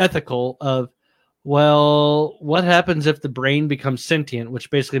ethical of, well, what happens if the brain becomes sentient,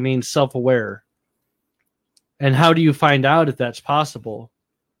 which basically means self-aware? And how do you find out if that's possible?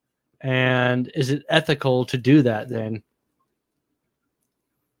 And is it ethical to do that then?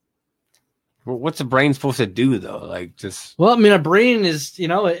 What's the brain supposed to do though? Like just Well, I mean, a brain is,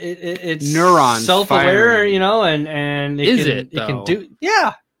 it's Neurons self-aware, firing. and it Is can, it, can though? do,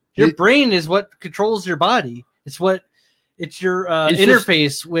 yeah. Your It- brain is what controls your body. It's your It's just-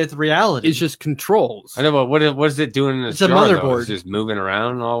 interface with reality. It's just controls. I know, but what is it doing in this It's a jar, though? motherboard. It's just moving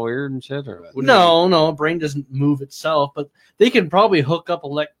around all weird and shit, or what? No, a brain doesn't move itself, but they can probably hook up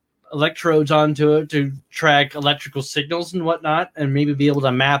electrodes onto it to track electrical signals and whatnot, and maybe be able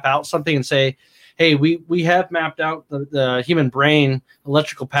to map out something and say, hey, we have mapped out the human brain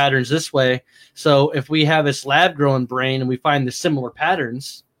electrical patterns this way. So if we have this lab grown brain and we find the similar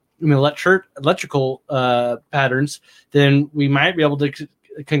patterns, electrical patterns, then we might be able to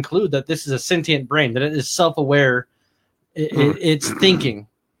conclude that this is a sentient brain, that it is self-aware, it's thinking,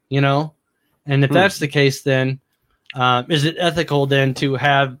 And if that's the case, then is it ethical then to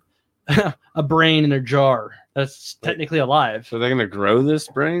have a brain in a jar that's technically alive? So they're gonna grow this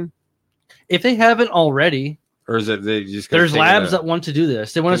brain, If they haven't already, or is it they just? Gonna there's take labs it that want to do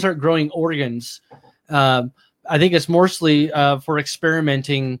this. They want to start growing organs. I think it's mostly for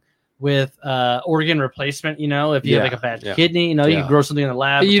experimenting with organ replacement. If you have like a bad kidney, you Yeah. can grow something in the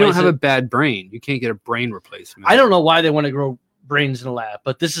lab. But you don't replace have it. a bad brain. You can't get a brain replacement. I don't know why they want to grow brains in a lab,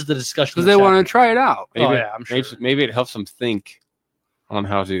 but this is the discussion. Because they want to try it out. Maybe, Oh, yeah, I'm sure. maybe it helps them think on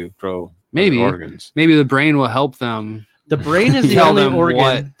how to grow Maybe. organs. Maybe the brain will help them. The brain is the Tell only them organ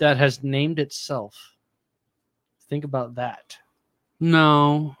what- that has named itself. Think about that.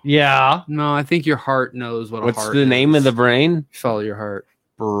 No, Yeah. I think your heart knows what a What's heart the name of is. the brain? Follow your heart.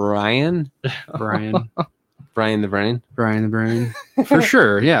 Brian. Brian. Brian the brain. Brian the brain. For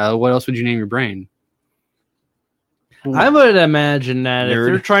sure. Yeah. What else would you name your brain? I would imagine that if Nerd.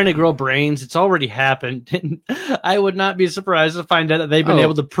 they're trying to grow brains, it's already happened. And I would not be surprised to find out that they've been Oh.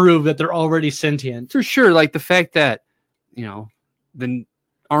 able to prove that they're already sentient. For sure. Like the fact that, the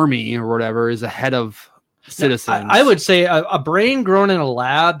army or whatever is ahead of citizens. I would say a brain grown in a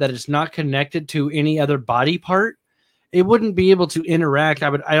lab that is not connected to any other body part, it wouldn't be able to interact,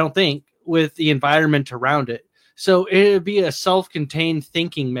 I don't think, with the environment around it. So it would be a self-contained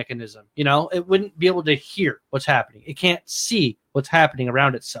thinking mechanism. It wouldn't be able to hear what's happening. It can't see what's happening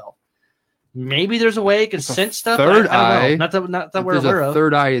around itself. maybe there's a way it can It's a sense stuff. third I don't know. eye. Not that If we're there's aware a of.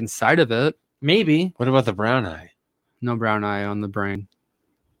 third eye inside of it. Maybe What about the brown eye? No brown eye on the brain.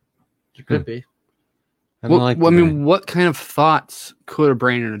 there could be. I don't Well, like I the mean, brain. what kind of thoughts could a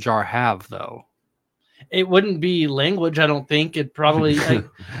brain in a jar have, though? It wouldn't be language. I don't think it probably.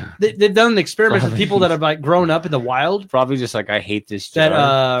 They've done experiments with people that have like grown up in the wild. Probably just like I hate this jar.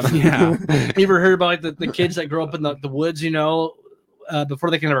 That Yeah. you ever heard about like the kids that grow up in the woods? Before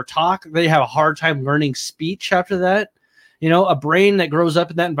they can ever talk, they have a hard time learning speech after that. A brain that grows up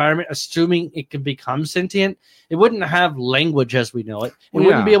in that environment, assuming it can become sentient, it wouldn't have language as we know it. It Well,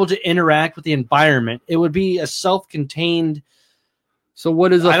 wouldn't yeah. be able to interact with the environment. It would be a self-contained. So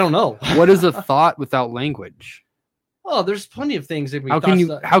what is I don't know. what is a thought without language? Oh, there's plenty of things that we. How can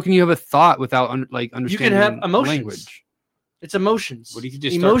you have a thought without understanding have emotions. language? It's emotions. What if you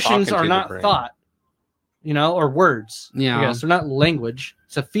just start Emotions talking are to the not brain? thought, or words. Yeah. I guess they're not language.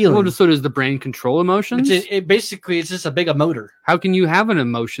 It's a feeling. So does the brain control emotions? Basically, it's just a big motor. How can you have an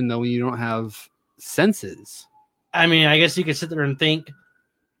emotion though when you don't have senses? I mean, I guess you could sit there and think,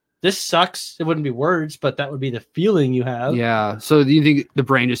 this sucks. It wouldn't be words, but that would be the feeling you have. Yeah. So do you think the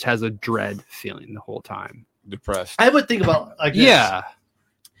brain just has a dread feeling the whole time? Depressed. I would think about like this. Yeah.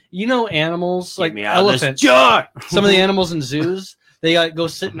 Animals like me out of this elephants. jar. Some of the animals in zoos, they go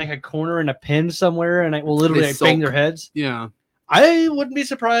sit in like a corner in a pen somewhere, and will literally They like, bang sulk. their heads. Yeah. I wouldn't be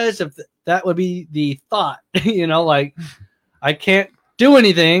surprised if that would be the thought. Like I can't do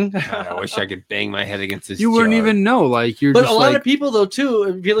anything. God, I wish I could bang my head against this. You wouldn't jar. even know. Like you're But just a lot like, of people, though, too,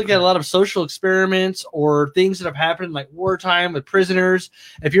 if you look at a lot of social experiments or things that have happened like wartime with prisoners,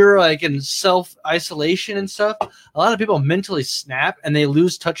 if you're like in self-isolation and stuff, a lot of people mentally snap and they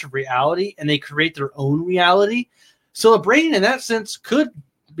lose touch of reality and they create their own reality. So a brain in that sense could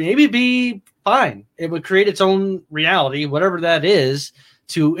maybe be fine. It would create its own reality, whatever that is,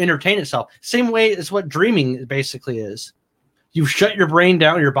 to entertain itself. Same way as what dreaming basically is. You shut your brain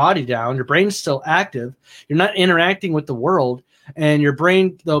down, your body down, your brain's still active. You're not interacting with the world. And your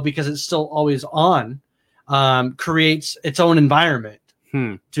brain, though, because it's still always on, creates its own environment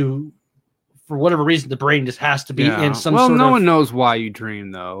for whatever reason, the brain just has to be in some well, sort no of... one knows why you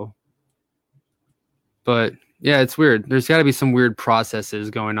dream though. But yeah, it's weird. There's got to be some weird processes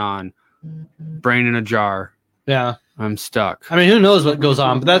going on. Brain in a jar. Yeah. I'm stuck. I mean, who knows what goes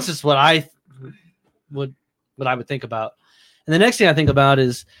on, but that's just what I would think about. And the next thing I think about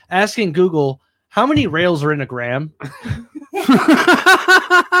is asking Google, how many rails are in a gram?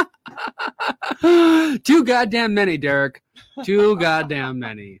 Too goddamn many, Derek. Too goddamn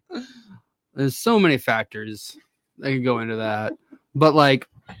many. There's so many factors that could go into that. But like,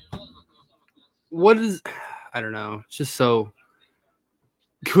 what is? I don't know. It's just so.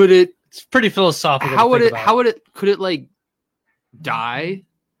 Could it? It's pretty philosophical. How would it? How would it? Could it like die?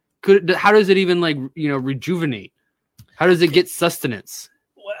 Could it? How does it even like rejuvenate? How does it get sustenance?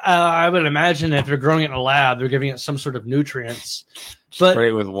 I would imagine if they're growing it in a lab, they're giving it some sort of nutrients. But Spray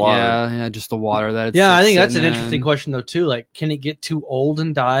it with water. Yeah, just the water that. It's yeah, I think that's an sitting interesting in. question though too. Like, can it get too old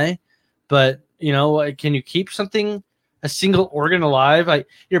and die? But can you keep a single organ alive? Like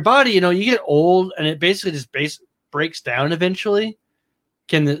your body, you get old and it basically just breaks down eventually.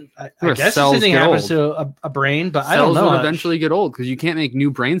 I guess the cells same thing get happens old. to a brain, but Cells I don't know. will eventually get old because you can't make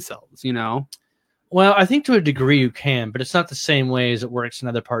new brain cells. Well, I think to a degree you can, but it's not the same way as it works in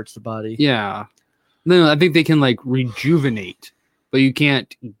other parts of the body. Yeah. No, I think they can like rejuvenate, but you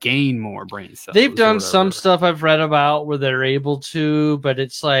can't gain more brain cells. They've or done some whatever. stuff I've read about where they're able to, but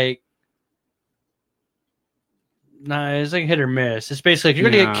it's like, it's like hit or miss. It's basically like you're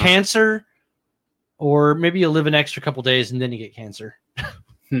going to get cancer, or maybe you'll live an extra couple days and then you get cancer.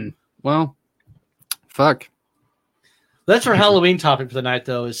 Well, fuck. That's our Halloween topic for the night,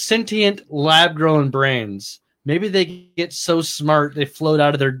 though, is sentient lab-grown brains. Maybe they get so smart they float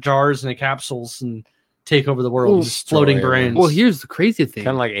out of their jars and the capsules and take over the world. Well, Just floating destroy brains. Well, here's the crazy thing.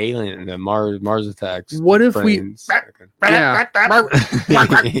 Kind of like Alien, the Mars attacks. What if brains. yeah.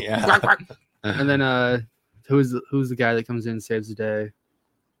 Yeah. And then who's the guy that comes in and saves the day?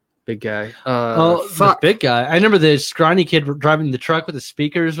 Big guy. the Fuck. big guy. I remember the scrawny kid driving the truck with the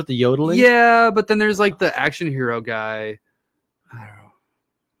speakers with the yodeling. Yeah, but then there's like the action hero guy. I don't know.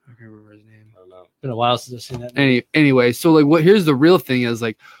 I can't remember his name. It's been a while since I've seen that. Anyway, so like here's the real thing is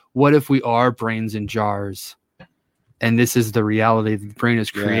like, what if we are brains in jars? And this is the reality that the brain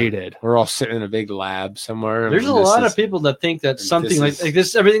is Yeah. created. We're all sitting in a big lab somewhere. There's a and this lot is- of people that think that and something this like is-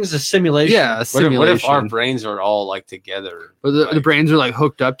 this, everything's a simulation. Yeah, a What simulation. if our brains are all like together? Or the Like, brains are like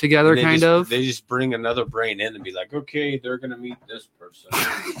hooked up together, and they kind just- of. They just bring another brain in and be like, okay, they're gonna meet this person.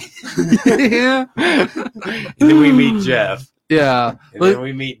 Yeah. And then we meet Jeff. Yeah. And then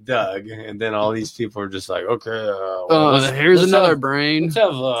we meet Doug, and then all these people are just like, okay, Here's another have, brain. Let's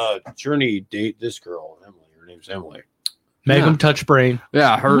have Journey date this girl, Emily. Her name's Emily. Make Yeah. them touch brain.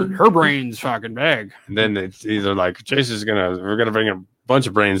 Yeah, her brain's fucking big. And then it's either like we're gonna bring a bunch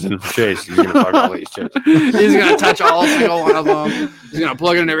of brains in for Chase. He's gonna fuck all these chicks. He's gonna touch all single one of them. He's gonna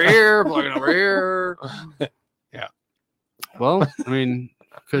plug it over here, plug it over here. Yeah. Well, I mean,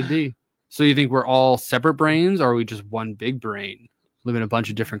 could be. So you think we're all separate brains, or are we just one big brain living a bunch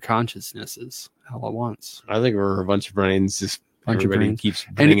of different consciousnesses all at once? I think we're a bunch of brains. Just Bunch of everybody brains. keeps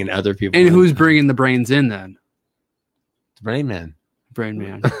bringing other people. And in. who's bringing the brains in then? the Brain Man? Brain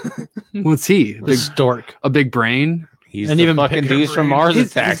Man. What's he? The stork. A big brain? He's And the even fucking bigger dudes from brain. Mars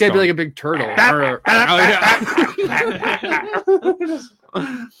He's Attacks. gotta be like a big turtle. Or- oh, yeah.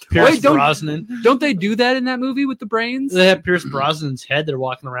 Pierce Wait, don't- Brosnan. Don't they do that in that movie with the brains? They have Pierce Brosnan's head they're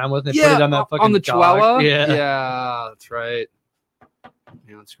walking around with. And they put it on that fucking on the dog. Chihuahua. Yeah. Yeah, that's right.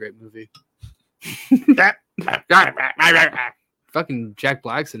 Yeah, it's a great movie. Fucking Jack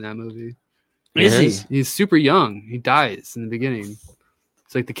Black's in that movie. Is he? He's super young. He dies in the beginning.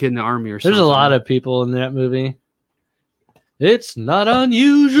 It's like the kid in the army or something. There's a lot of people in that movie. It's not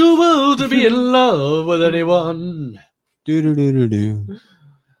unusual to be in love with anyone. Do.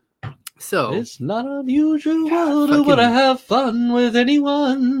 So It's not unusual God, to want to fucking- have fun with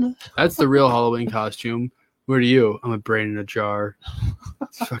anyone. that's the real Halloween costume. What are you? I'm a brain in a jar.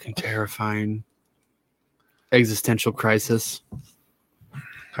 It's fucking terrifying. Existential crisis.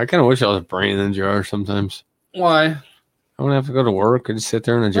 I kind of wish I was a brain in a jar sometimes. Why? I don't have to go to work. I just sit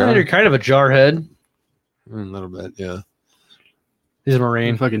there in a jar. Yeah, you're kind of a jarhead. A little bit, yeah. He's a You're a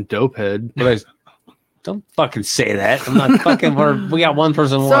Marine. fucking dopehead. But I don't fucking say that. I'm not fucking. We got one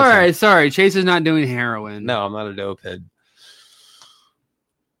person watching. Sorry. Chase is not doing heroin. No, I'm not a dope head.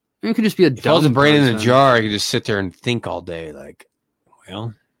 You could just be a If I was a dumb brain in a person. jar, I could just sit there and think all day. Like,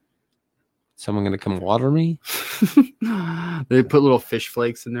 well, someone gonna come water me? They put little fish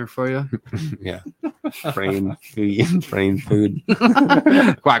flakes in there for you. Yeah, brain food. Brain food.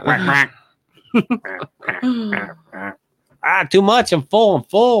 Quack, quack, quack. Too much. I'm full,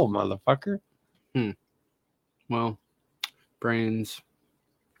 motherfucker. Well, brains.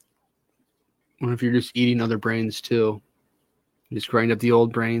 What if you're just eating other brains too? You just grind up the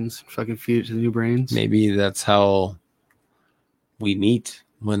old brains, fucking feed it to the new brains. Maybe that's how we meet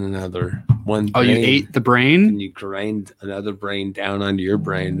one another. One. Oh, you brain, ate the brain? and you grind another brain down onto your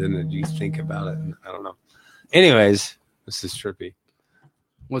brain, then you think about it. And I don't know. Anyways, this is trippy.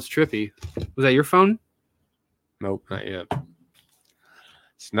 What's trippy? Was that your phone? Nope, not yet.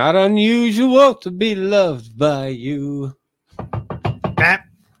 It's not unusual to be loved by you.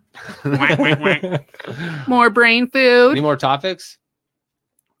 More brain food. Any more topics?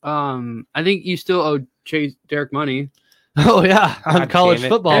 I think you still owe Chase Derek money. Oh yeah, on God college damn it.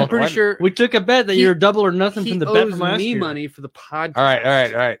 football. I'm pretty What? sure We took a bet that He- you're double or nothing he from the bet owes from last me year. money for the podcast.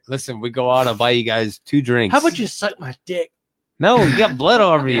 All right. Listen, we go out. I'll buy you guys 2 drinks. How about you suck my dick? No, you got blood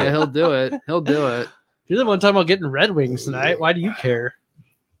all over you. Yeah, he'll do it. He'll do it. You're the one talking about getting Red Wings tonight. Why do you care?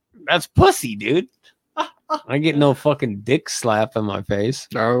 That's pussy, dude. I get no fucking dick slap in my face.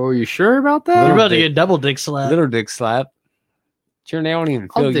 Are you sure about You're that? Little about to dick. get double dick slap. Little dick slap. Sure, now I don't even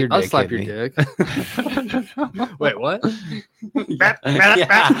feel your I'll dick. slap hit your me. dick. Wait, what? Yeah.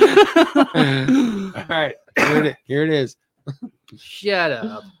 All right, here it is. Shut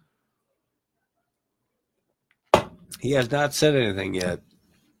up. He has not said anything yet.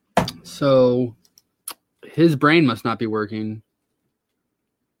 So his brain must not be working.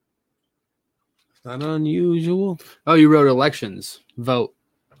 Not unusual. Oh, you wrote elections. Vote.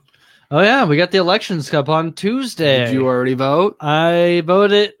 Oh yeah, we got the elections up on Tuesday. Did you already vote? I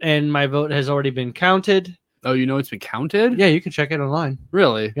voted, and my vote has already been counted. Oh, you know it's been counted? Yeah, you can check it online.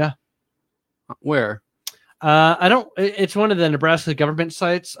 Really? Yeah. Where? I don't. It's one of the Nebraska government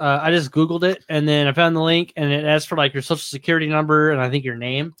sites. I just Googled it, and then I found the link, and it asks for like your social security number and I think your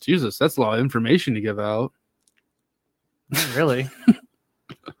name. Jesus, that's a lot of information to give out. Not really.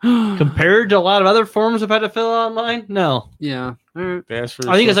 Compared to a lot of other forms I've had to fill out online, no. Yeah. All right. They asked for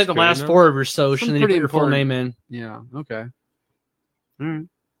I think it's like the social last security 4 of your social, and then you pretty put your full important. name in. Yeah. Okay. All right.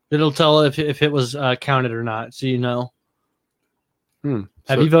 It'll tell if it was counted or not, so you know. number?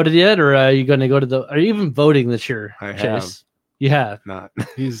 Have So- you voted yet, or are you going to go to the? Are you even voting this year? I Chase? have. You have. Not.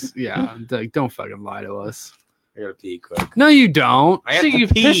 He's like, don't fucking lie to us. I gotta pee quick. No, you don't. I have So to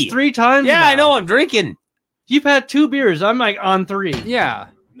you've pee. pissed 3 times. Yeah, now. I know. I'm drinking. You've had 2 beers. I'm like on 3. Yeah.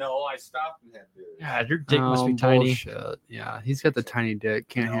 No, I stopped and had beer. God, your dick must Oh, be tiny. bullshit. Yeah, he's got the tiny dick.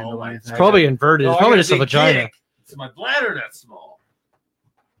 Can't No, handle I- anything. It's probably inverted. No, It's I probably got just a big vagina. dick. It's my bladder that's small.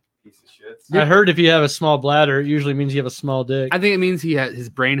 Piece of shit. I heard if you have a small bladder, it usually means you have a small dick. I think it means his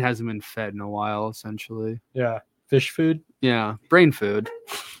brain hasn't been fed in a while, essentially. Yeah. Fish food. Yeah, brain food.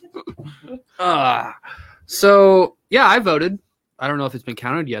 So yeah, I voted. I don't know if it's been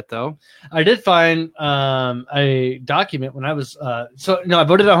counted yet, though. I did find a document when I was I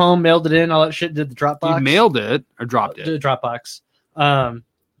voted at home, mailed it in, all that shit, did the Dropbox. You mailed it or dropped it? The Dropbox.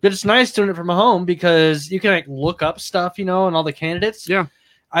 But it's nice doing it from home because you can like look up stuff, and all the candidates. Yeah.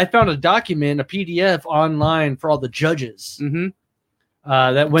 I found a document, a PDF online for all the judges. Mm-hmm.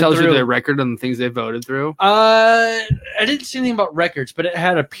 That went Tells through. you their record on the things they voted through. I didn't see anything about records, but it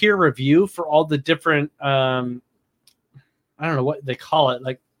had a peer review for all the different. I don't know what they call it,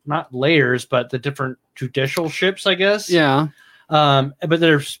 like not layers, but the different judicialships, I guess. Yeah. But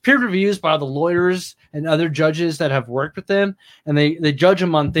there's peer reviews by the lawyers and other judges that have worked with them, and they judge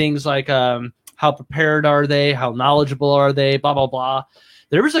them on things like how prepared are they, how knowledgeable are they, blah blah blah.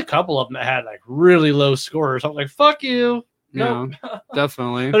 There was a couple of them that had like really low scores. I was like, "Fuck you." Yeah,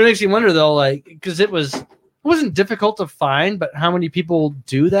 definitely. But it makes you wonder though, like, because it wasn't difficult to find, but how many people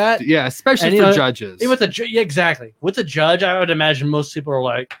do that? Yeah, especially And, for judges. With exactly. With a judge, I would imagine most people are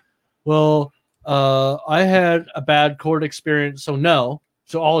like, well, I had a bad court experience, so no.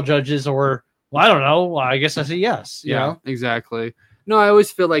 So all judges well, I don't know. Well, I guess I say yes. You know? Exactly. No, I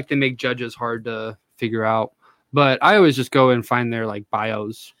always feel like they make judges hard to figure out, but I always just go and find their like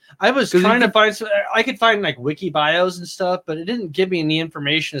bios. I was trying to find I could find like wiki bios and stuff, but it didn't give me any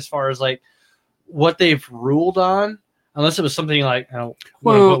information as far as like what they've ruled on, unless it was something like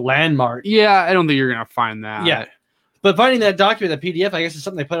landmark. Yeah, I don't think you're gonna find that. Yeah, but finding that document, that PDF, I guess is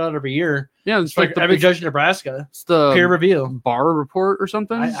something they put out every year. Yeah, it's like every judge in Nebraska. It's the peer review bar report or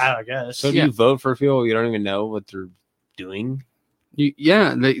something. I guess. So do you vote for people you don't even know what they're doing?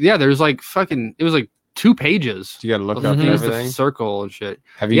 There's like fucking. It was like 2 pages. You got to look up Things to everything. circle and shit.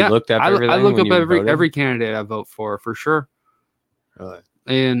 Have you looked up everything? I look when up you voted? every candidate I vote for sure. Really?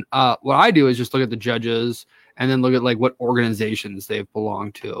 And what I do is just look at the judges and then look at like what organizations they've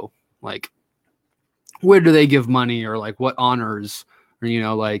belonged to, like where do they give money or like what honors or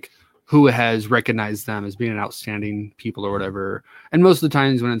like who has recognized them as being an outstanding people or whatever. And most of the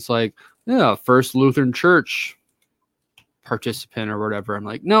times when it's like First Lutheran Church participant or whatever, I'm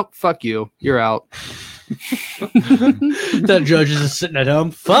like, nope, fuck you, you're out. That judge is just sitting at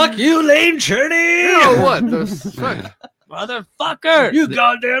home. Fuck you, Lane Cherney. What the fuck? Motherfucker, you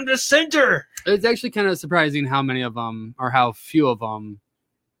goddamn dissenter. It's actually kind of surprising how many of them or how few of them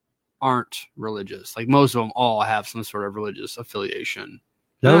aren't religious. Like most of them all have some sort of religious affiliation.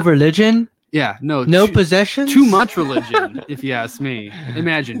 No religion? Yeah, no possessions? Too much religion, if you ask me.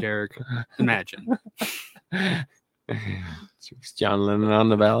 Imagine, Derek. Imagine. Is John Lennon on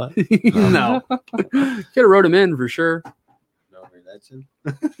the ballot? No. Could have wrote him in for sure. No religion.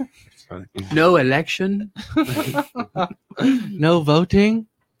 No election. No voting.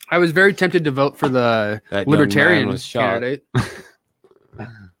 I was very tempted to vote for the libertarian candidate.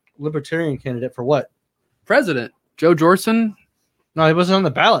 Libertarian candidate for what? President. Joe Jordan. No, he wasn't on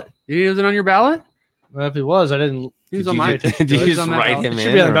the ballot. He wasn't on your ballot? Well, if he was, I didn't. He was on my. Did you just write him in? It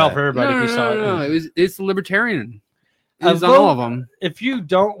should be on the ballot for everybody if you saw it. No. It's the libertarian. He's on all of them. If you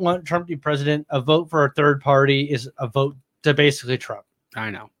don't want Trump to be president, a vote for a third party is a vote to basically Trump. I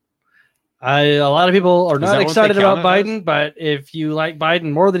know. A lot of people are not excited about count Biden, but if you like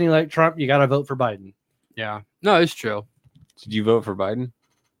Biden more than you like Trump, you got to vote for Biden. Yeah. No, it's true. Did you vote for Biden?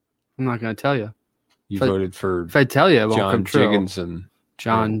 I'm not going to tell you. You voted for if I tell you, it won't John come true. Jigginson.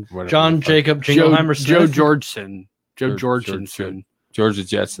 John Jacob Jingleheimer Joe Smith. Georgeson. Joe Georgeson. George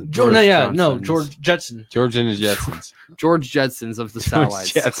Jetson. George Jetson. George and the Jetsons. George Jetsons of the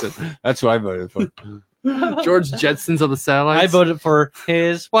satellites. Jetson. That's who I voted for. George Jetsons of the satellites. I voted for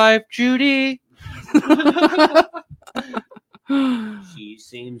his wife, Judy. She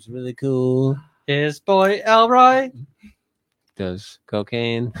seems really cool. His boy, Elroy. Does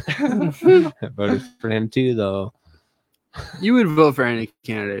cocaine. I voted for him too, though. You would vote for any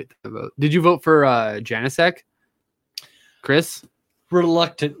candidate to vote. Did you vote for Janicek? Chris?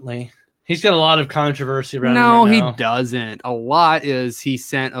 Reluctantly. He's got a lot of controversy around him. No, right he now. doesn't. A lot is he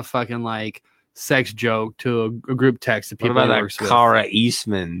sent a fucking like sex joke to a group text of people What he about works that with. Kara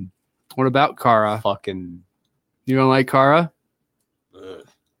Eastman? What about Kara? Fucking. You don't like Kara?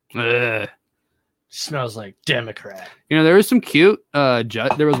 Ugh. Smells like Democrat. There was some cute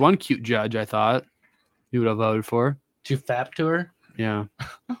judge. There was one cute judge I thought you would have voted for. Too fap to her? Yeah,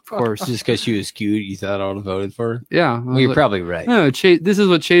 of course. Just because she was cute, you thought I would have voted for her? Yeah. Well, you're probably right. No, Chase, this is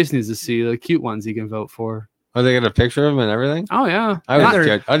what Chase needs to see. The cute ones he can vote for. Oh, they got a picture of them and everything. Oh yeah, I Not- just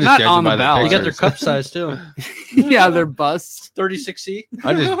judge. I just not judge on them by the their ballot. They got their pictures. cup size too. yeah, they're busts. 36C.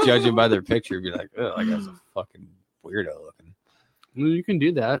 I just judge them by their picture. Be like, oh, that guy's a fucking weirdo looking. Well, you can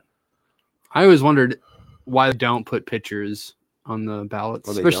do that. I always wondered why they don't put pictures on the ballots,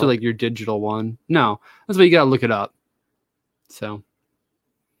 Well, they especially don't? like your digital one. No, that's why you gotta look it up. So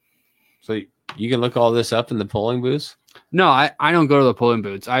So you can look all this up in the polling booths. no, I don't go to the polling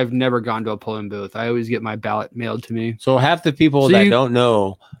booths. I've never gone to a polling booth. I always get my ballot mailed to me. So half the people So that you- don't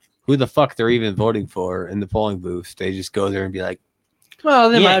know who the fuck they're even voting for in the polling booths, they just go there and be like, Well,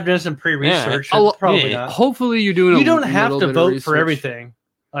 they Yeah. might have done some pre-research. Yeah. but Probably Yeah. not. Hopefully, you're doing. You a don't have little to bit of vote for research. everything.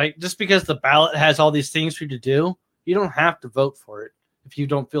 Like just because the ballot has all these things for you to do, you don't have to vote for it if you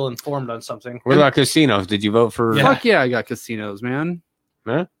don't feel informed on something. what about casinos? Did you vote for? Yeah. Fuck yeah, I got casinos, man.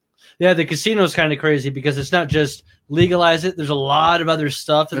 Yeah, the casino is kind of crazy because it's not just legalize it. There's a lot of other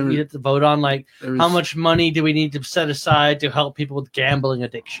stuff that we have to vote on, like There's- how much money do we need to set aside to help people with gambling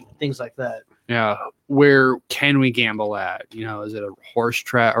addiction, things like that. Yeah, where can we gamble at? You know, is it a horse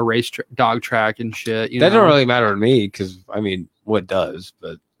track, a race, dog track, and shit? You That know? don't really matter to me because I mean, what does?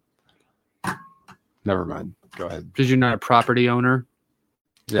 But never mind. Go ahead. because you're not a property owner.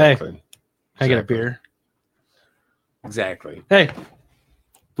 Exactly. I get a Exactly. beer. Exactly. Hey,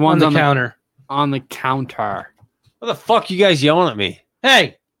 The on ones the on counter. on the counter. What the fuck you guys yelling at me,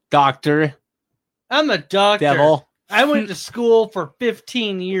 Hey, doctor, I'm a doctor. devil? I went to school for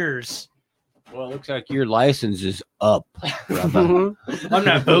 15 years. Well, it looks like your license is up. Well, I'm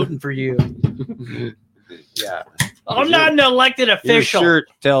not voting for you. Yeah. I'm not an elected Your official. shirt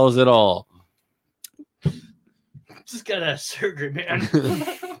tells it all. Just got a surgery, man.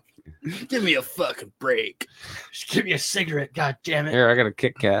 Give me a fucking break. Just give me a cigarette. God damn it. Here, I got a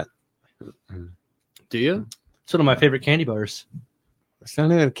Kit Kat. Do you? It's one of my favorite candy bars. It's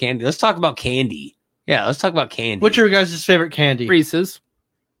not even candy. Let's talk about candy. Yeah, let's talk about candy. What's your guys' favorite candy? Reese's.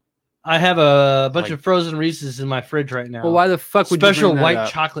 I have a bunch Like- of frozen Reese's in my fridge right now. Well, why the fuck would Special you bring white that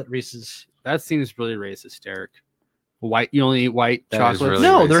up? chocolate Reese's. That seems really racist, Derek. White? You only eat white That is chocolate? really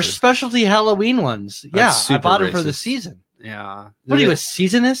No, they're racist. specialty Halloween ones. Yeah, I super bought them for the racist. season. Yeah. What are you, a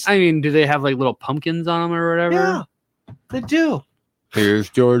seasonist? I mean, do they have like little pumpkins on them or whatever? Yeah, they do. Here's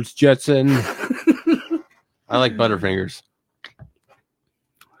George Jetson. I like Butterfingers.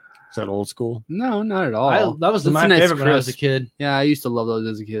 Is that old school? No, not at all. That was That's my a nice favorite when I was a crisp. kid. Yeah, I used to love those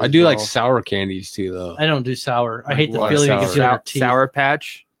as a kid. I as do like well. sour candies too, though. I don't do sour. I hate the What? feeling it Sour. gives you on your teeth. Sour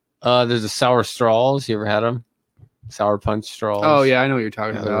Patch. There's the sour straws. You ever had them? Sour punch straws. Oh yeah, I know what you're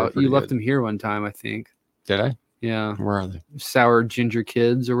talking Yeah, they were about. pretty You left good. them here one time, I think. Did I? Yeah, Where are they? sour ginger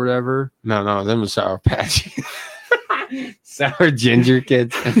kids or whatever. No, them was Sour Patch. Sour ginger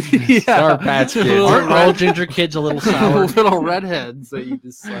kids. Yeah. Sour Patch Kids. Aren't all ginger kids a little sour? little redheads that you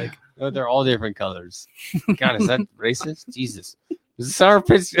just like. Oh, they're all different colors. God, is that racist? Jesus. Is the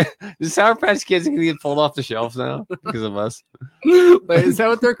Sour Patch Kids gonna get pulled off the shelves now because of us? Wait, is that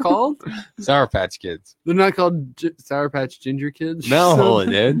what they're called? Sour Patch Kids. They're not called Sour Patch Ginger Kids. No,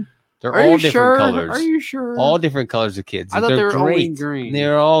 dude. They're Are all you different sure? colors. Are you sure? All different colors of kids. I thought They're they were only great. green.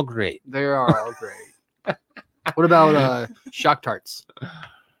 They're all great. They are all great. What about Shock Tarts?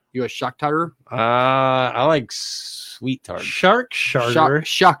 You a Shock Tarter? I like sweet tarts. Shark sharter.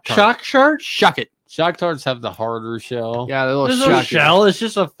 Shock Tart. Shock shark? Shock it. Shock tarts have the harder shell. Yeah, the little There's no shock. shell. It's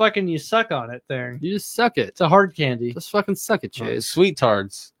just a fucking you suck on it thing. You just suck it. It's a hard candy. Just fucking suck it, Chase. Sweet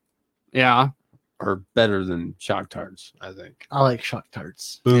tarts Yeah. are better than shock tarts, I think. I like shock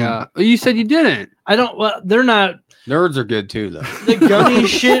tarts. Yeah. Well, you said you didn't. I don't. Well, they're not Nerds are good too, though. the gummy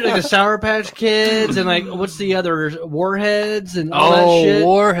shit like the Sour Patch Kids and like what's the other Warheads and all that shit.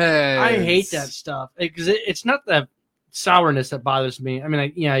 Warheads. I hate that stuff because it's not the sourness that bothers me. I mean,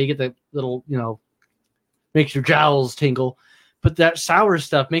 like, yeah, you get the little, makes your jowls tingle, but that sour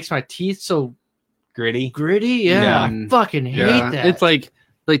stuff makes my teeth so Gritty. gritty. Yeah, Yeah. I fucking hate Yeah. that. It's like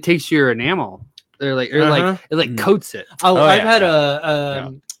takes your enamel. They're like, or Uh-huh. like it like coats it. oh, Oh, I've yeah.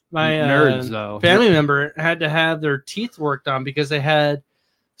 had my Nerds though. family member had to have their teeth worked on because they had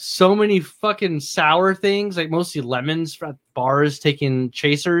so many fucking sour things, like mostly lemons at bars taking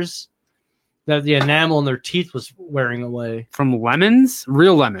chasers, that the enamel in their teeth was wearing away. From lemons,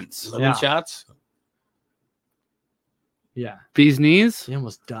 real lemons. Lemon Yeah. shots. Yeah, Bees knees. he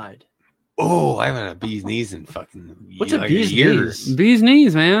almost died. Oh, I haven't had a bee's knees in fucking What's a like bee's year. knees? Bees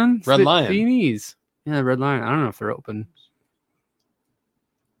knees, man. It's Red the Lion. Bee knees. Yeah, Red Lion. I don't know if they're open.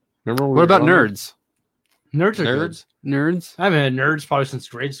 Remember What about nerds? nerds? Nerds are good. Nerds. Nerds? I haven't had nerds probably since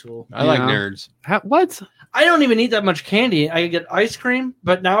grade school. I like Yeah. nerds. What? I don't even eat that much candy. I get ice cream,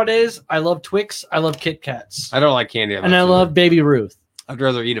 but nowadays I love Twix. I love Kit Kats, I don't like candy. and I love Baby Ruth. I'd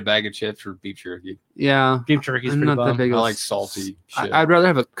rather eat a bag of chips or beef jerky. Yeah, Beef jerky's I'm pretty not that bomb. big. I of like salty shit. I'd rather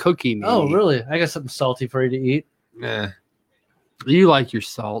have a cookie. Maybe. Oh, really? I got something salty for you to eat. Nah. You like your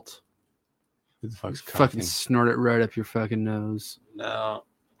salt? Who the fuck's Fucking cooking? snort it right up your fucking nose. No.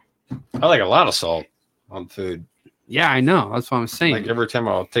 I like a lot of salt on food. Yeah, I know. That's what I'm saying. Like every time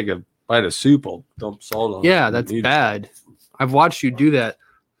I'll take a bite of soup, I'll dump salt on it. Yeah, and that's eat it. bad. I've watched you do that.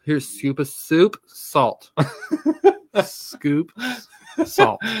 Here's scoop of soup, salt. Scoop,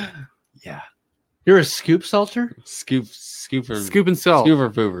 salt. Yeah. You're a scoop salter? Scooper. Scoop and salt.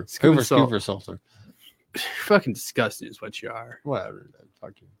 Scooper poover. Scoop and Scooper, salt. scooper salter. Fucking disgusting is what you are. Whatever.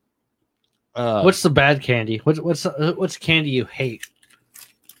 Fuck you. What's the bad candy? What's candy you hate?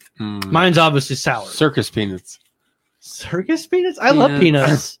 mm, Mine's obviously sour. circus peanuts? Circus peanuts? I love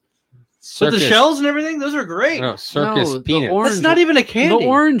peanuts. With the Circus- shells and everything, those are great. No, circus No, the peanuts. orange- That's not even a candy. The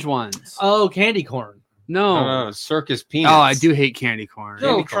orange ones. Oh, candy corn. No. No, circus peanuts. Oh, I do hate candy corn.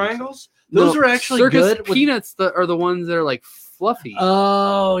 No, Candy corn. triangles. Those No, are actually circus good. with- peanuts are the ones that are like fluffy.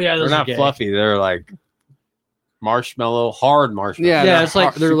 Oh yeah, They're those are not gay. fluffy. They're like marshmallow, hard marshmallow. Yeah, Yeah, they're it's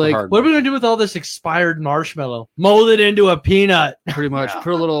like- they're super like hard. What are we gonna do with all this expired marshmallow? Mold it into a peanut. pretty much Yeah.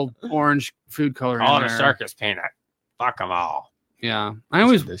 put a little orange food color All in the there. circus peanut. Fuck them all. Yeah, I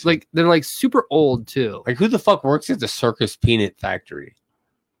always That's like they're like super old too. Like, who the fuck works at the circus peanut factory?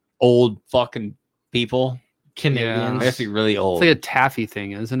 Old fucking people. Canadians. They have to be really old. It's like a taffy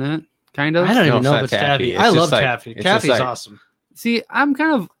thing, isn't it? Kind of. I don't No, even it's know not if it's taffy. taffy. It's I just love like- taffy. it's just Taffy's like- awesome. See, I'm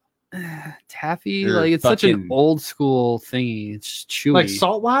kind of taffy. You're Like it's such an fucking- old school thingy. It's chewy. Like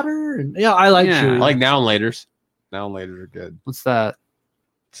salt water, and yeah, I like Yeah. chewy. I like now and laters. Now and laters are good. What's that?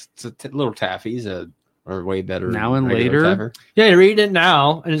 Little taffies are way better. than Now and regular later? Taffer. Yeah, you're eating it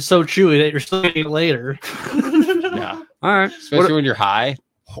now, and it's so chewy that you're still eating it later. Yeah, All right. especially when you're high.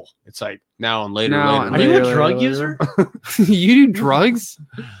 Oh, it's like now and later. Now later, and Are you a later, drug later. user? You do drugs?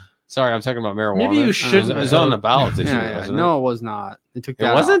 Sorry, I'm talking about marijuana. Maybe you It was- shouldn't It was have. on the ballot this year, Yeah, wasn't no, it was not. They took It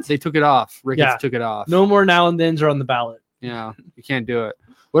that. wasn't? Off. They took it off. Ricketts Yeah. took it off. No more now and thens are on the ballot. Yeah, you can't do it.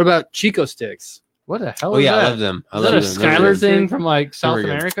 What about Chico sticks? What the it? hell Oh is yeah, I that? love them. I Is love that a them. They're Skylar good. thing from like South Very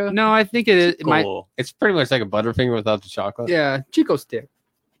good. America? No, I think it might. Cool. It's pretty much like a Butterfinger without the chocolate. Yeah, Chico stick.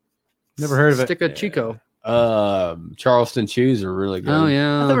 Never heard of it. Stick of Yeah. Chico. Charleston chews are really good. Oh I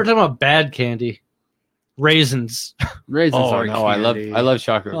yeah. thought we were talking about bad candy. Raisins. Raisins Oh are no, candy. I love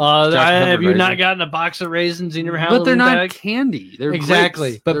chocolate. Have you Chocolate not raisin. gotten a box of raisins in your But Halloween they're not bag? candy. They're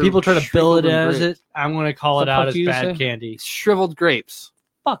Exactly. grapes. But They're people try to bill it shriveled as grapes. it. I'm going to call What it the out fuck as you bad say? candy. Shriveled grapes.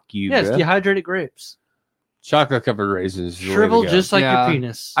 Fuck you, Yes, bro. dehydrated grapes. Chocolate covered raisins. is the way to Shriveled go. just like Yeah. your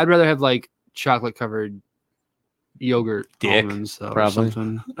penis. I'd rather have like chocolate covered yogurt Dick, almonds though, or probably.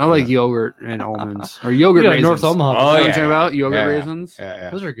 something. I like yogurt and almonds or yogurt You got raisins. North Omaha. Oh, You know what I'm yeah. talking about yogurt Yeah, yeah. raisins. Yeah.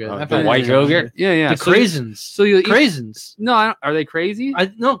 Those are good. Oh, I've the had white them. yogurt? Yeah, yeah. The craisins. So you eat, Craisins. no, are they crazy? I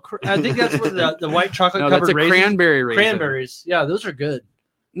think that's what the white chocolate No, covered that's a raisins. cranberry raisin. Cranberries. Yeah, those are good.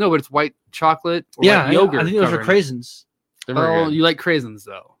 No, but it's white chocolate. Or Yeah, white yogurt. I think those are covering it. craisins. They're very Oh, good. you like craisins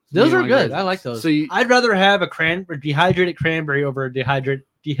though. Those You are like good. raisins. I like those. So you, I'd rather have a dehydrated cranberry over a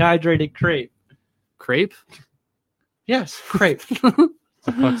dehydrated crepe. crepe? Yes, crepe.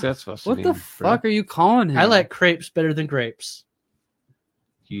 What the fuck's that supposed to What mean? the fuck are you calling him? I like crepes better than grapes.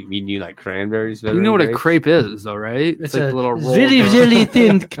 You mean you like cranberries better? You know than what a grapes? crepe is, though, right? It's like a a little roll. really, really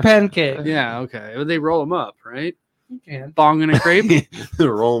thin pancake. Yeah, okay. But they roll them up, right? You can. Bong in a crepe.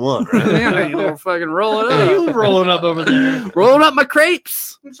 Roll them up. Right? Yeah, you little fucking roll it What are up. you rolling up over there? Rolling up my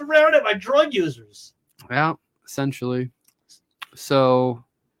crepes. I'm surrounded by drug users. Yeah, essentially. So,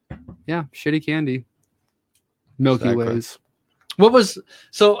 yeah, shitty candy. Milky Exactly. Ways. What was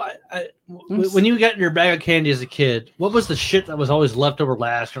when you got in your bag of candy as a kid? What was the shit that was always left over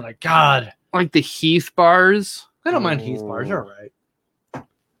last? You're like, God, Like the Heath bars. I don't mind Heath bars. They're all right.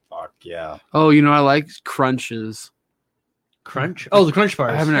 Fuck yeah. Oh, you know I like crunches. Crunch. Oh, the Crunch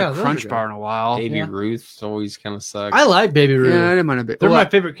bars. I haven't Yeah, had those a are crunch good. bar in a while. Baby Yeah. Ruth's always kind of sucks. I like Baby Ruth. Yeah, I didn't mind a bit. They're Well, my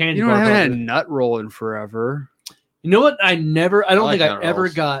favorite candy you know, I bar. haven't had a probably. nut roll in forever. You know what? I don't like think I nut ever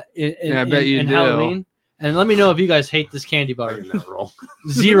rolls. got in Yeah, I bet you in do. Halloween. And let me know if you guys hate this candy bar. Like a nut roll.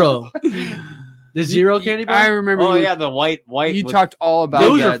 Zero. The zero candy bar. I remember. Oh you, yeah, the white. you with- talked all about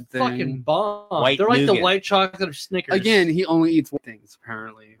Those are that thing. fucking bomb. White They're like the nougat. white chocolate of Snickers. Again, he only eats white things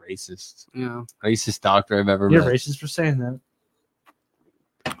apparently. racist. Yeah. Racist doctor I've ever you're met. racist for saying that.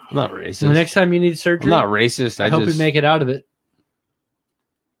 I'm not So the racist. next time you need I'm surgery, not racist. I I hope just you make it out of it.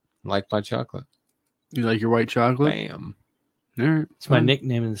 like my chocolate. You like your white chocolate? Bam. All right. It's my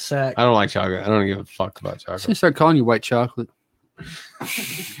nickname in the sack. I don't like chocolate. I don't give a fuck about So I chocolate. start calling you white chocolate.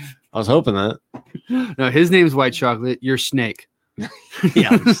 I was hoping that. No, his name's white chocolate. You're snake. Yeah,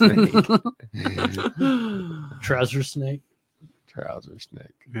 I'm snake. Trouser snake. Trouser Snake.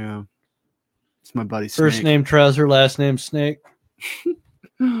 Yeah. It's my buddy First Snake. name Trouser, last name Snake.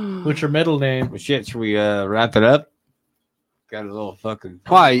 What's your middle name? Well, shit, should we wrap it up? Got a little fucking.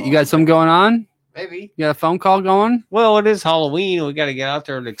 Why? You got something going on? Maybe. You got a phone call going? Well, it is Halloween. We got to get out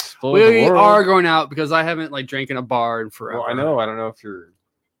there and explore We the world. are going out because I haven't like drank in a bar in forever. Well, I know. I don't know if you're.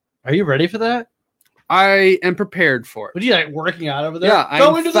 Are you ready for that? I am prepared for it. What are you like working out over there? Yeah, I'm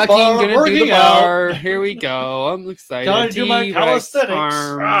Going to the fucking bar, gonna do working the out. bar. Here we go. I'm excited. Time to do my T-Rex calisthenics.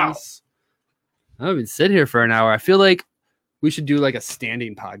 arms. I don't even sit here for an hour. I feel like we should do like a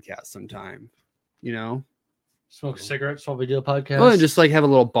standing podcast sometime. You know, Smoke cigarettes while we do a podcast. well, just like have a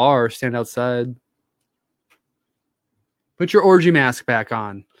little bar, stand outside. Put your orgy mask back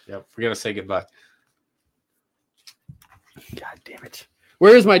on. Yep. We're gonna say goodbye. God damn it!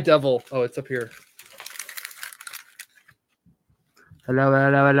 Where is my devil? Oh, it's up here. Hello,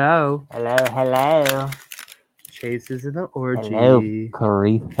 hello, hello. Hello, hello. Chases in the orgy.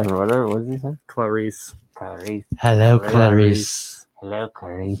 Clarice, or whatever. What did he say? Clarice. Clarice. Hello, Clarice. Hello,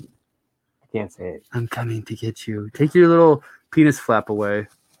 Clarice. I can't say it. I'm coming to get you. Take your little penis flap away.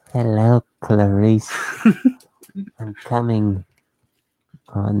 Hello, Clarice. I'm coming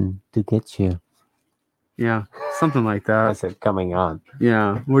on to get you. Yeah, something like I that. said coming on.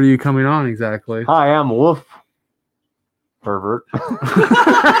 Yeah. What are you coming on exactly? Hi, I'm Wolf. Pervert.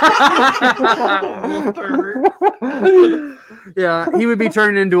 Yeah, he would be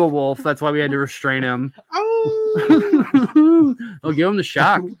turned into a wolf. That's why we had to restrain him. Oh, give him the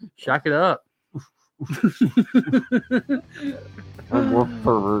shock. Shock it up. I'm Wolf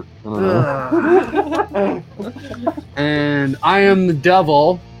Pervert. And I am the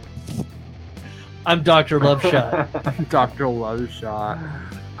devil, I'm Dr. Loveshot. Dr. Loveshot.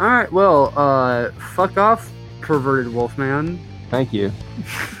 All right, well, fuck off, perverted wolfman. Thank you.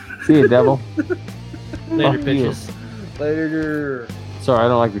 See you, devil. Later, Fuck you. bitches. Later. Sorry, I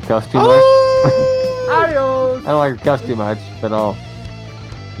don't like the cuss too much. Adios. I don't like the cuss too much, but I'll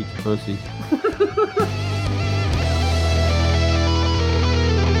eat your pussy.